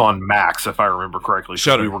think it is on Max, if I remember correctly.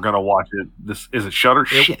 Shudder. We were going to watch it. Is it Shudder?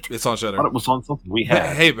 Shit. It's on Shudder. I thought it was on something we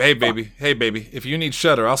had. Hey, baby. Hey, baby. If you need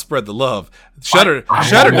Shudder, I'll spread the love. Shudder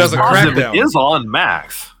doesn't crack down. It is on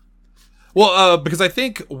Max. Well, because I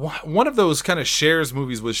think one of those kind of shares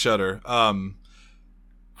movies with Shudder. Because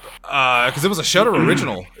it was a Shudder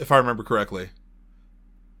original, if I remember correctly.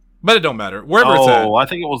 But it don't matter. Wherever it's at. Oh, I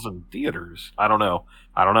think it was in theaters. I don't know.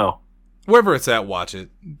 Wherever it's at, watch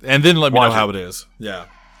it. And then let me know how it is. Yeah.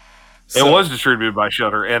 So, it was distributed by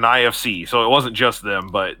Shudder and IFC, so it wasn't just them,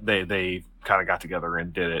 but they kind of got together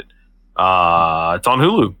and did it. It's on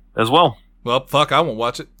Hulu as well. Well, fuck, I won't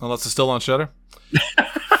watch it unless it's still on Shudder.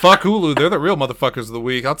 Fuck Hulu, they're the real motherfuckers of the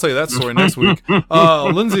week. I'll tell you that story next week.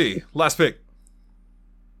 Lindsay, last pick.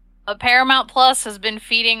 Paramount Plus has been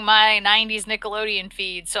feeding my 90s Nickelodeon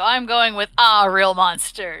feed, so I'm going with Real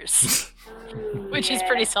Monsters. Which is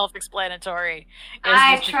pretty self-explanatory.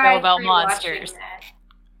 I It's a show tried about monsters.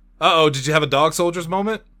 Uh-oh, did you have a Dog Soldiers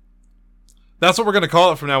moment? That's what we're going to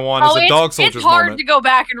call it from now on, is a Dog Soldiers moment. It's hard moment. to go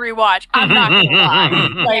back and rewatch. I'm not going to lie.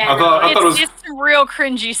 Like, I thought it was... It's some real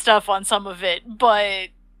cringy stuff on some of it, but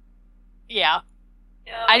yeah.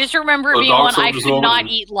 I just remember it being one I could not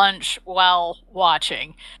eat lunch while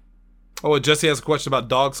watching. Oh, Jesse has a question about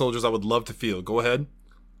Dog Soldiers I would love to feel. Go ahead.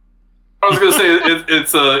 I was gonna say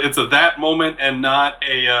it's a that moment and not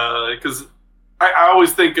a because I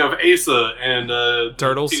always think of Asa and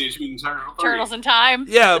Turtles, Teenage Mutant Ninja Turtles in Time.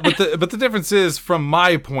 Yeah, but the difference is, from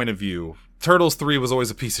my point of view, Turtles 3 was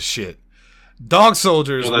always a piece of shit. Dog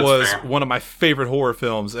Soldiers was one of my favorite horror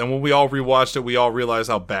films, and when we all rewatched it, we all realized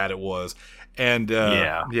how bad it was. And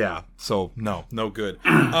yeah, so no good.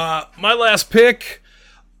 My last pick.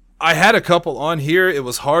 I had a couple on here. It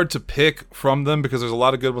was hard to pick from them because there's a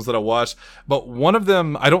lot of good ones that I watched. But one of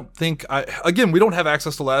them, I don't think... Again, we don't have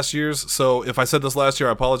access to last year's, so if I said this last year,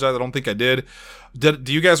 I apologize. I don't think I did.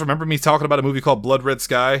 Do you guys remember me talking about a movie called Blood Red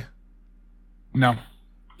Sky? No.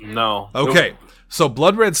 Okay. Nope. So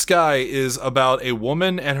Blood Red Sky is about a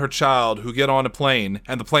woman and her child who get on a plane,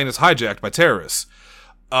 and the plane is hijacked by terrorists.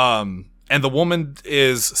 And the woman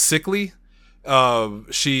is sickly.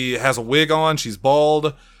 She has a wig on. She's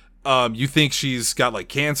bald. You think she's got like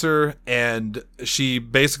cancer, and she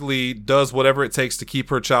basically does whatever it takes to keep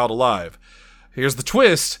her child alive. Here's the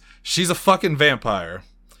twist. She's a fucking vampire,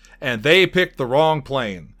 and they picked the wrong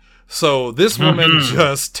plane. So this woman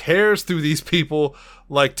just tears through these people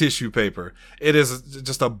like tissue paper. It is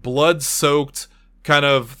just a blood-soaked kind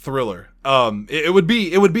of thriller. It would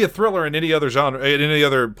be a thriller in any other genre, at any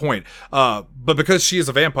other point. But because she is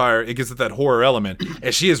a vampire, it gives it that horror element,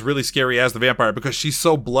 and she is really scary as the vampire because she's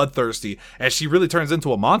so bloodthirsty, and she really turns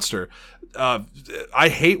into a monster. I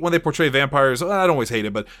hate when they portray vampires. I don't always hate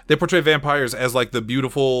it, but they portray vampires as like the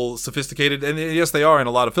beautiful, sophisticated, and yes, they are in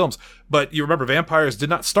a lot of films. But you remember, vampires did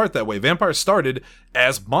not start that way. Vampires started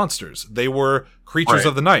as monsters. They were creatures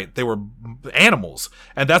of the night. They were animals,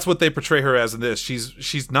 and that's what they portray her as in this.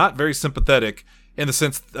 She's not very sympathetic in the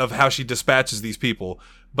sense of how she dispatches these people,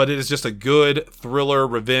 but it is just a good thriller,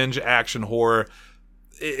 revenge, action horror.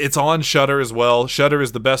 It's on Shudder as well. Shudder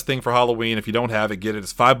is the best thing for Halloween. If you don't have it, get it.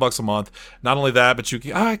 It's $5 a month. Not only that, but you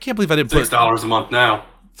can, I can't believe I didn't put $6 a month now.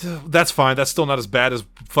 That's fine. That's still not as bad as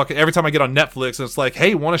fucking every time I get on Netflix and it's like,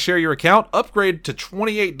 hey, want to share your account? Upgrade to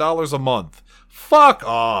 $28 a month. Fuck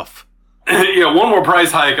off. Yeah, one more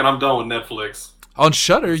price hike and I'm done with Netflix. On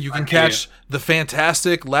Shudder, you can catch the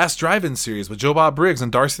fantastic Last Drive-In series with Joe Bob Briggs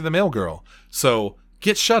and Darcy the Mail Girl. So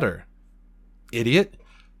get Shudder, idiot.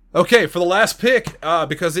 Okay, for the last pick,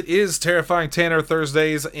 because it is Terrifying Tanner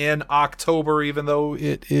Thursdays in October, even though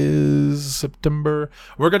it is September,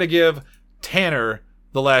 we're going to give Tanner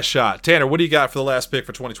the last shot. Tanner, what do you got for the last pick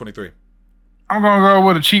for 2023? I'm going to go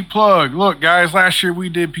with a cheap plug. Look, guys, last year we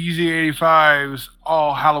did PZ85's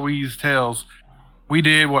All Halloween's Tales. We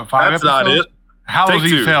did, what, 5 That's episodes? not it.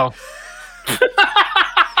 Halloween's Tales.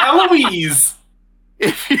 Eloise!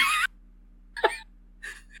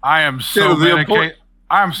 I am so medicated.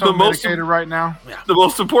 I am so medicated right now. The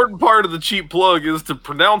most important part of the cheap plug is to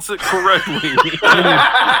pronounce it correctly.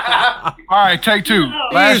 All right, take 2.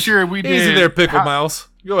 Last year we did. Easy there, Pickle Mouse.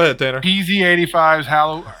 Go ahead, Tanner. PZ85's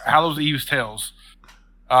Hallows Eve's Tales.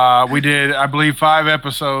 We did, I believe, 5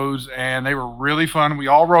 episodes, and they were really fun. We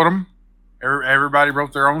all wrote them. Everybody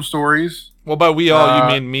wrote their own stories. Well, by we all,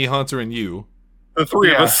 you mean me, Hunter, and you. The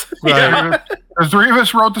three of us. Right. The 3 of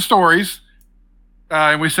us wrote the stories.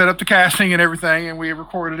 And we set up the casting and everything, and we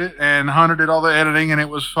recorded it, and Hunter did all the editing, and it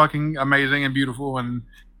was fucking amazing and beautiful and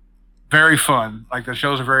very fun. Like, the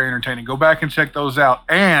shows are very entertaining. Go back and check those out.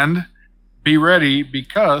 And be ready,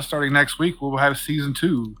 because starting next week, we'll have season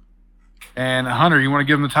 2. And Hunter, you want to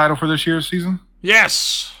give them the title for this year's season?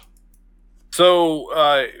 Yes!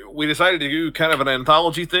 So we decided to do kind of an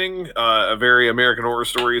anthology thing, a very American Horror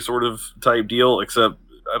Story sort of type deal, except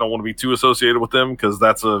I don't want to be too associated with them because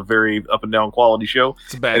that's a very up and down quality show.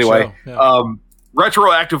 It's a bad show. Yeah.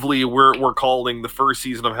 Retroactively, we're calling the first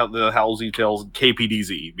season of the Howl's Tales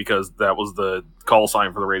KPDZ because that was the call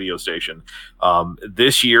sign for the radio station.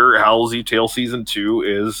 This year, Howl's Tales season 2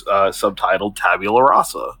 is subtitled Tabula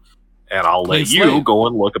Rasa. And I'll let you go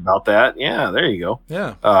and look about that. Yeah, there you go.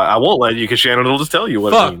 Yeah. I won't let you because Shannon will just tell you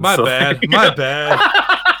what it means. My bad. My bad.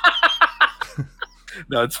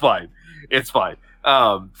 No, it's fine. It's fine.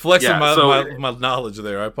 Flexing my knowledge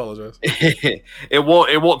there. I apologize. It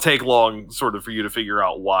won't take long sort of for you to figure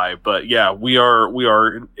out why. But yeah, we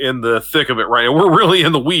are in the thick of it right now. We're really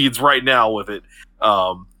in the weeds right now with it.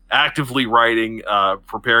 Actively writing,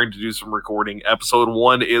 preparing to do some recording. Episode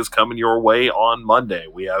 1 is coming your way on Monday.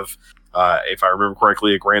 We have, if I remember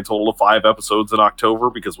correctly, a grand total of 5 episodes in October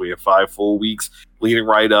because we have 5 full weeks leading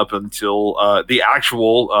right up until the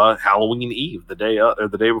actual Halloween Eve, the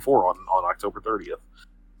day before on October 30th.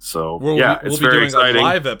 So we'll it's be very doing exciting. A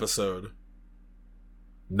live episode.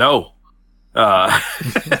 No. I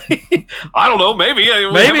don't know. Maybe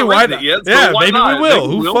why not? Yet, so yeah, why maybe not? we will.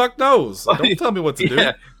 Maybe Who fuck knows? Don't tell me what to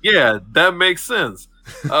do. Yeah, that makes sense.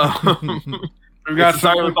 We've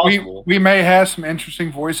got we may have some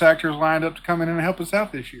interesting voice actors lined up to come in and help us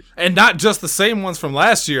out this year, and not just the same ones from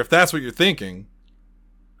last year. If that's what you're thinking,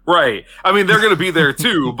 right? I mean, they're going to be there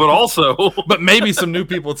too, but also, but maybe some new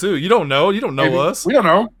people too. You don't know. You don't know us. We don't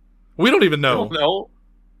know. We don't even know.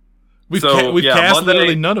 We've cast Monday,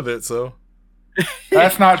 literally none of it. So.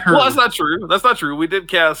 That's not true. Well, that's not true. We did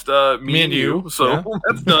cast me and you, so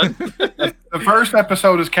that's done. The first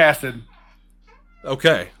episode is casted.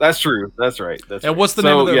 Okay. That's true. That's right. And what's the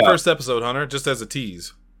name of the first episode, Hunter? Just as a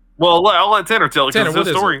tease. Well, I'll let Tanner tell it. Tanner, what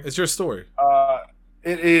is story? It's your story.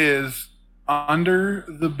 It is Under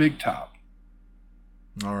the Big Top.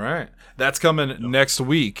 All right. That's coming next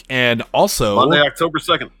week. And also... Monday, October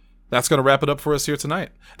 2nd. That's going to wrap it up for us here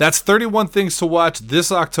tonight. That's 31 things to watch this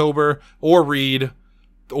October or read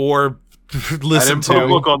or I listen didn't put a to.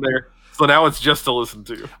 book on there, so now it's just to listen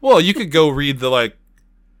to. Well, you could go read the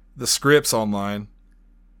scripts online.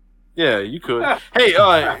 Yeah, you could.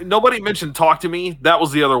 Hey, nobody mentioned Talk to Me. That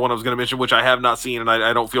was the other one I was going to mention, which I have not seen, and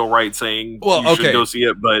I don't feel right saying you should go see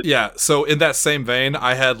it. But yeah, so in that same vein,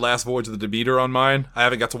 I had Last Voyage of the Demeter on mine. I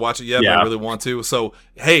haven't got to watch it yet, but I really want to. So,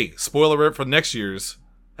 hey, spoiler alert for next year's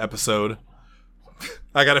episode.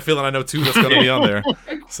 I got a feeling I know two that's going to be on there.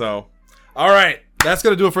 So, all right. That's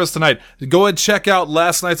going to do it for us tonight. Go ahead and check out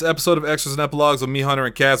last night's episode of Extras and Epilogues with me, Hunter,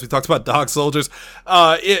 and Kaz. We talked about dog soldiers.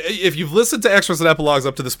 If you've listened to Extras and Epilogues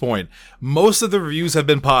up to this point, most of the reviews have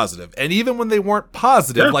been positive. And even when they weren't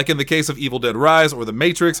positive, like in the case of Evil Dead Rise or The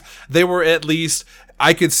Matrix, they were at least,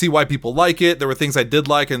 I could see why people like it. There were things I did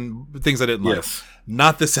like and things I didn't like.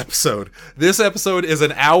 Not this episode. This episode is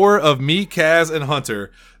an hour of me, Kaz, and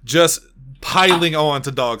Hunter just piling on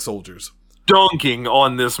to dog soldiers. Dunking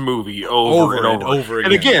on this movie over and over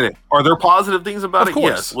again. And again, are there positive things about it?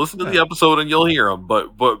 Yes. Listen to the episode and you'll hear them, but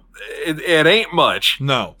it ain't much.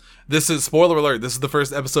 No. This is, spoiler alert, this is the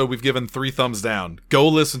first episode we've given 3 thumbs down. Go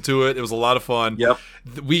listen to it. It was a lot of fun. Yep.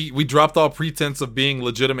 We dropped all pretense of being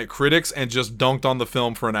legitimate critics and just dunked on the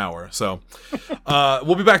film for an hour. So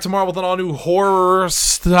we'll be back tomorrow with an all-new horror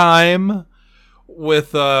time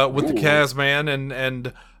with the Kaz Man,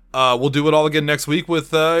 and we'll do it all again next week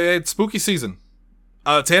with it's spooky season.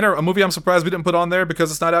 Tanner, a movie I'm surprised we didn't put on there because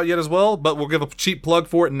it's not out yet as well, but we'll give a cheap plug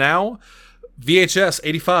for it now. VHS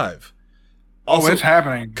 85. Also, it's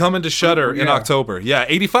happening. Coming to Shudder in October. Yeah,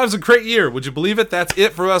 85 is a great year. Would you believe it? That's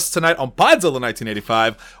it for us tonight on Podzilla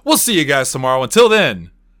 1985. We'll see you guys tomorrow. Until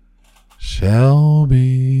then,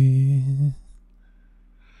 Shelby.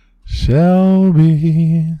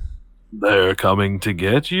 They're coming to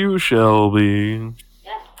get you, Shelby.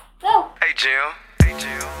 Yeah. Go. Hey,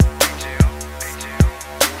 Jim.